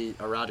like to see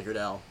a Rod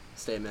Goodell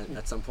statement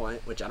at some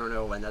point, which I don't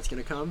know when that's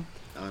going to come.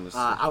 Honestly,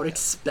 I would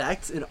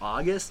expect in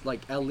August,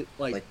 like late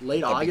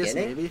the August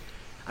beginning? maybe.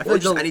 I or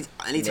like just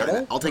the- anytime.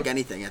 Middle? I'll take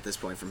anything at this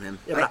point from him.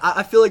 Yeah, but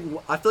I feel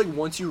like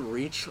once you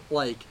reach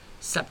like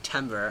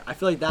September, I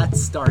feel like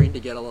that's starting to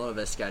get a little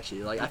bit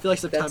sketchy. Like I feel like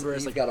September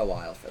is You've like got a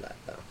while for that,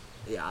 though,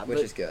 yeah, which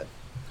but- is good.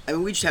 I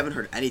mean, we just haven't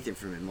heard anything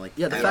from him. Like,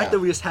 Yeah, the at fact all. that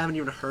we just haven't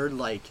even heard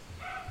like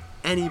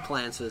any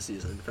plans for the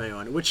season for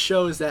anyone, which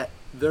shows that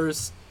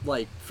there's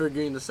like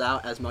figuring this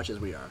out as much as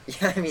we are.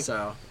 Yeah, I mean,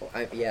 So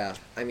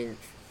I mean,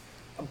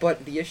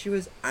 but the issue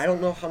is, I don't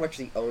know how much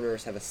the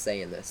owners have a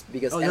say in this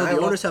because oh and no, I the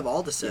don't know- owners have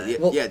all to say.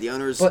 Yeah, the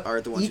owners but are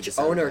the ones who each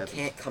decide what owner happens.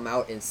 can't come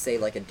out and say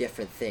like a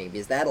different thing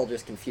because that'll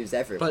just confuse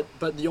everyone.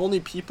 But the only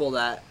people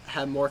that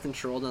have more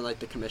control than like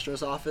the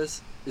commissioner's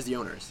office is the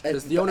owners.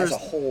 Because As, the owners as a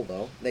whole,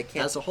 though, they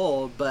can't. as a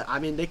whole, but I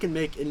mean they can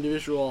make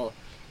individual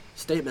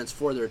statements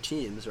for their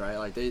teams, right?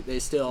 Like they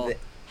still The-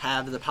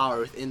 have the power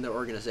within their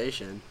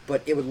organization.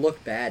 But it would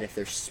look bad if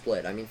they're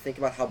split. I mean, think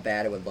about how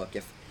bad it would look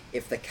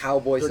if the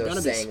Cowboys They're are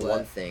gonna be saying split.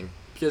 one thing.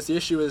 Because the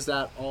issue is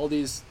that all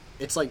these,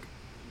 it's like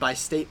by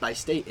state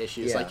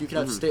issues. Yeah. Like you could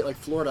have a state like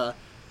Florida,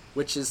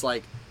 which is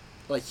like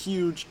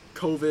huge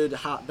COVID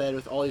hotbed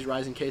with all these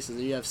rising cases,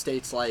 and you have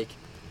states like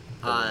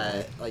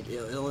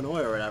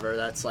Illinois or whatever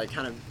that's like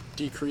kind of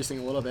decreasing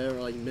a little bit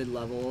or like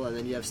mid-level, and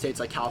then you have states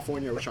like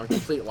California which are in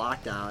complete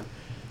lockdown.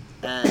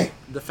 And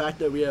the fact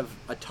that we have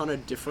a ton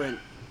of different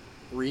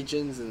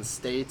regions and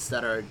states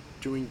that are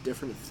doing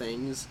different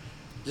things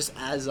just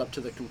adds up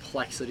to the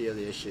complexity of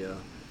the issue.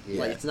 Yeah.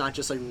 Like it's not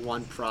just like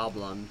one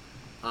problem,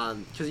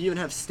 because you even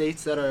have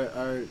states that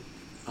are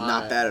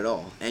Not bad at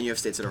all, and you have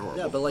states that are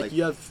horrible. yeah, but like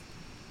you have,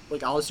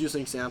 like I'll just use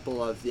an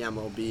example of the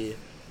MLB.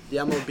 The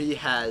MLB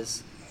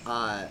has,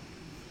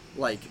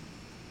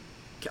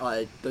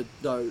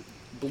 the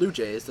Blue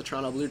Jays, the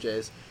Toronto Blue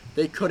Jays,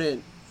 they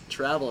couldn't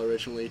travel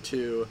originally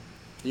to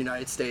the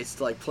United States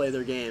to like play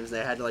their games.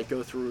 They had to like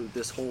go through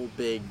this whole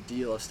big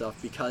deal of stuff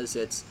because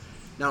it's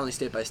not only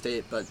state by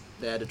state, but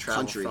they had to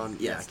travel country. from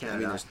Yes,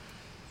 Canada. I mean,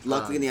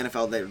 luckily in the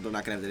NFL they're not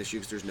going to have that issue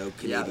because there's no yeah,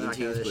 Canadian they're not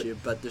gonna teams. have But an issue,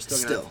 but they're still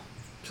still. gonna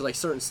have, to like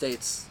certain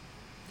states.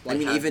 I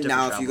mean, have even different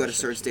now, if you travel go to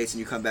certain restrictions. states and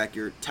you come back,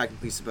 you're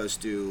technically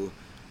supposed to,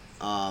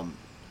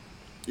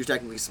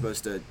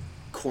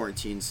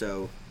 quarantine.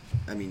 So,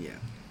 I mean, yeah.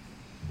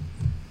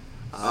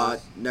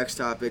 Next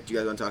topic. Do you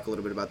guys want to talk a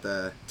little bit about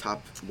the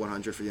top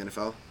 100 for the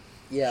NFL?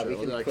 Yeah, Sure, we we'll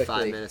can do like quickly.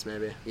 5 minutes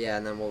maybe. Yeah,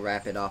 and then we'll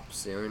wrap it up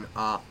soon.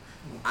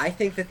 I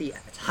think that the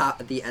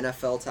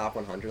NFL top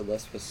 100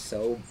 list was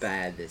so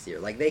bad this year.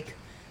 Like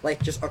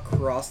just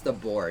across the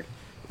board.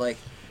 Like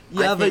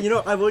Yeah, but think- you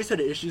know, I've always had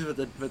issues with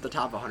the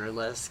top 100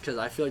 list because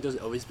I feel like there's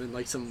always been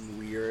like some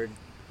weird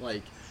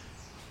like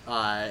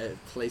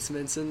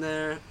placements in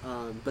there.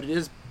 But it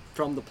is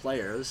from the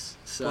players,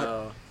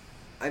 so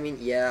I mean,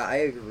 yeah, I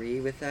agree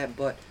with that,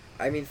 but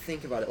I mean,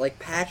 think about it. Like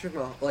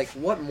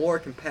what more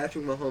can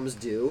Patrick Mahomes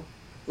do?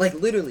 Like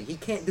literally, he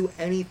can't do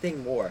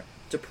anything more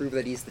to prove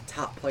that he's the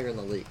top player in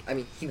the league. I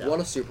mean, he Yeah.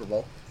 won a Super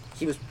Bowl.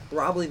 He was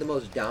probably the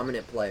most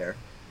dominant player.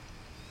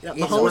 yeah,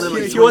 He's One of the He-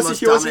 most he wasn't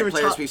dominant even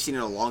players top. we've seen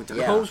in a long time.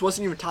 Yeah. Mahomes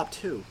wasn't even top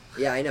 2.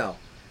 Yeah, I know.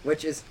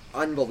 Which is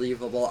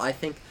unbelievable. I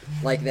think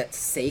like that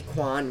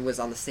Saquon was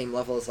on the same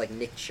level as like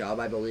Nick Chubb,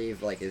 I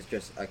believe, like is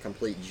just a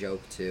complete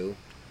joke too.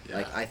 Yeah.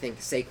 Like I think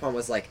Saquon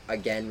was like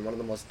again one of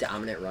the most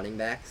dominant running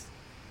backs,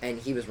 and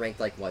he was ranked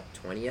like what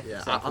 20th.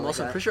 Yeah, something I'm like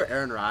also that? pretty sure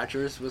Aaron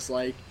Rodgers was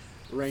like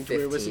ranked.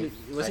 Wasn't 15th,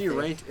 he, wasn't I he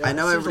think. ranked? I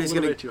know it seems a everybody's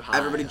little gonna bit too high.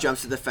 everybody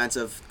jumps to the defense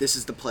of this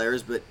is the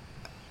players, but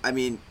I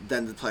mean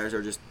then the players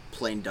are just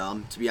plain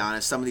dumb. To be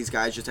honest, some of these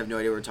guys just have no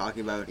idea what we're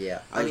talking about.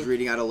 Yeah, I was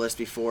reading out a list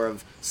before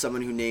of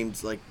someone who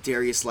named like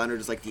Darius Leonard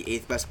as like the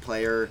 8th best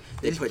player.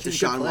 They He's- put he's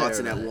a good Deshaun player,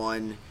 Watson at right?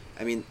 1.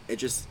 I mean, it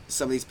just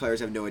some of these players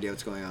have no idea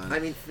what's going on. I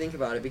mean, think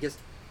about it because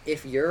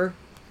if you're,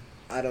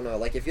 I don't know,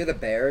 like if you're the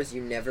Bears,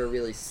 you never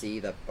really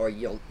see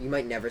you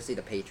might never see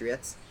the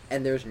Patriots,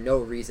 and there's no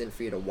reason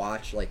for you to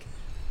watch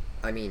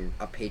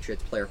a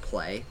Patriots player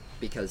play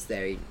because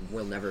they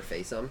will never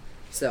face them.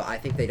 So I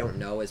think they don't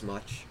know as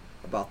much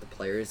about the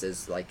players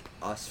as like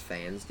us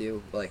fans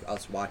do. Like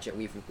us watching,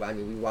 we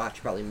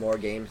watch probably more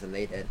games than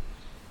they did.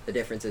 The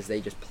difference is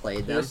they just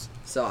played them. Yes.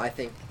 So I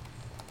think,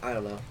 I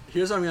don't know.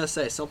 Here's what I'm gonna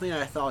say. Something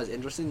I thought was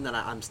interesting that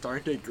I'm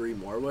starting to agree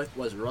more with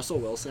was Russell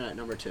Wilson at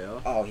number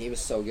 2. Oh, he was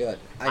so good.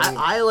 I mean,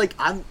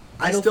 I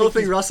I don't still think think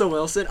he's- Russell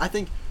Wilson. I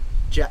think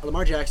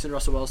Lamar Jackson,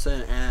 Russell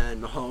Wilson,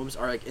 and Mahomes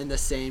are like in the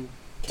same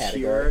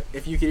Category. tier.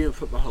 If you could even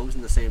put Mahomes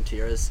in the same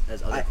tier as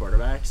other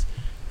quarterbacks,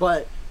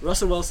 but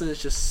Russell Wilson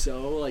is just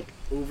so like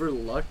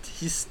overlooked.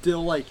 He's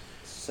still like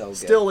so good.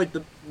 still like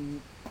the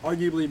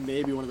arguably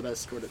maybe one of the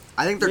best quarterbacks.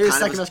 I think they're maybe the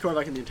kind of second a- best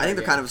quarterback in the entire I think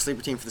they're game. kind of a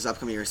sleeper team for this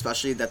upcoming year,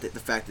 especially that the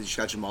fact that you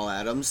got Jamal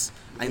Adams.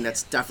 I think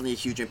that's definitely a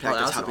huge impact. Oh,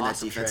 that That's was an helping that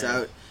awesome defense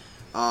trade.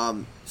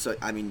 out. So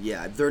I mean,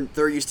 yeah,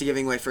 they're used to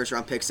giving away first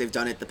round picks. They've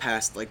done it the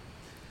past like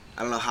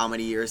I don't know how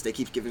many years they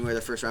keep giving away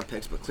their first round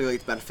picks, but clearly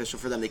it's beneficial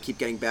for them. They keep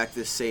getting back to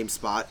the same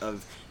spot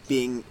of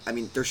being. I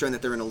mean, they're showing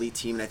that they're an elite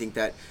team, and I think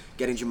that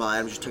getting Jamal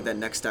Adams just took that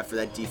next step for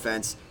that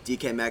defense.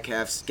 DK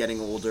Metcalf's getting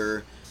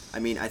older. I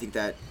mean, I think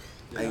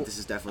this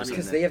is definitely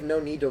Because something they have no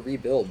need to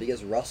rebuild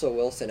because Russell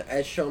Wilson,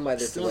 as shown by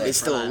this Still that is list,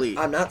 still Prime. elite.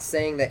 I'm not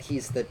saying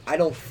that I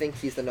don't think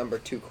he's the number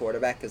 2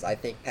 quarterback because I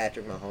think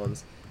Patrick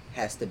Mahomes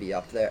has to be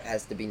up there,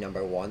 has to be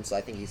number 1, so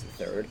I think he's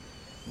the 3rd.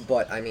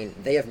 But, I mean,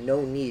 they have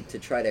no need to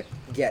try to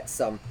get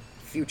some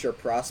future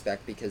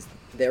prospect because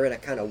they're in a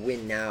kind of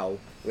win now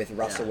with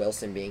Russell Yeah.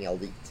 Wilson being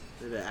elite.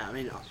 Yeah, I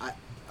mean,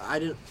 I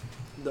didn't.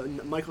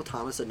 Michael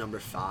Thomas at number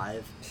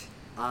 5.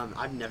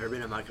 I've never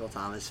been a Michael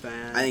Thomas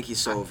fan. I think he's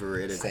so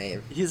overrated.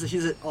 Same. He's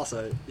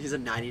a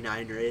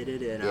 99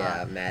 rated in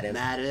Yeah,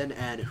 Madden.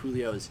 and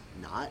Julio's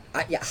not.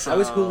 How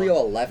is Julio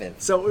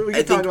 11th? So we I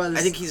can talk think about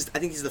this. I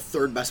think he's the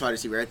 3rd best wide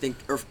receiver. I think,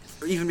 or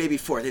even maybe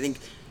 4th.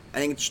 I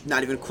think it's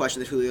not even a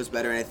question that Julio's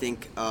better, and I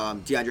think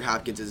DeAndre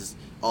Hopkins is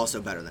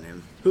also better than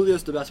him.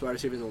 Julio's the best wide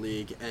receiver in the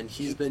league, and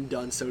he's been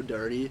done so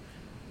dirty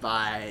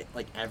by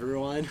like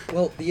everyone.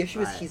 Well, the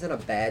issue is Right. he's on a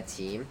bad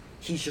team.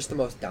 He's just the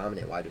most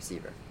dominant wide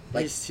receiver.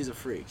 Like, He's a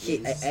freak. He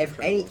He's he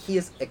incredible.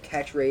 has a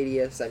catch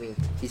radius. I mean,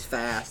 he's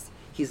fast.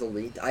 He's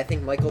elite. I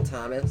think Michael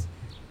Thomas,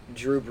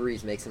 Drew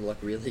Brees makes him look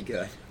really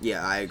good.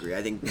 Yeah, I agree.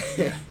 I think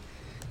yeah.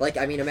 Like,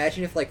 I mean,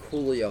 imagine if like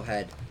Julio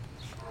had,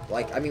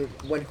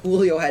 when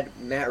Julio had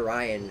Matt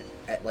Ryan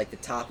at like the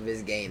top of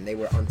his game, they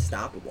were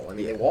unstoppable. I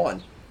mean, they Yeah.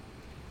 won.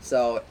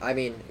 So, I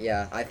mean,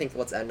 yeah, I think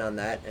let's end on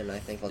that, and I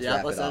think let's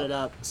wrap let's it up. end it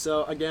up.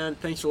 So again,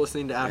 thanks for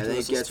listening to After thank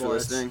Whistle you guys for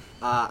Sports. listening.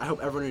 I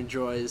hope everyone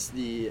enjoys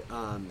the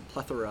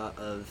plethora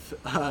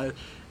of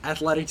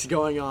athletics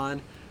going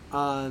on,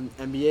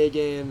 NBA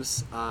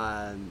games,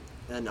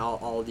 and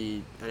all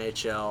the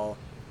NHL,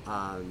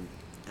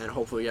 and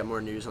hopefully we get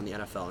more news on the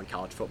NFL and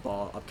college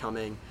football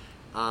upcoming.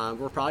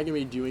 We're probably gonna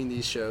be doing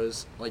these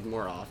shows like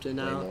more often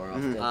Way now. more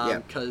often. Yeah.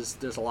 Because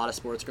there's a lot of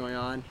sports going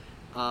on.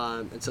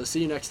 And so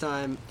see you next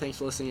time. Thanks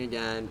for listening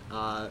again.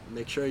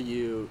 Make sure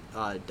you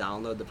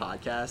download the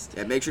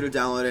podcast. Make sure to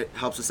download it.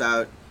 Helps us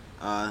out.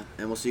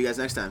 And we'll see you guys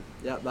next time.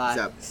 Yeah, bye.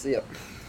 Peace out. See ya.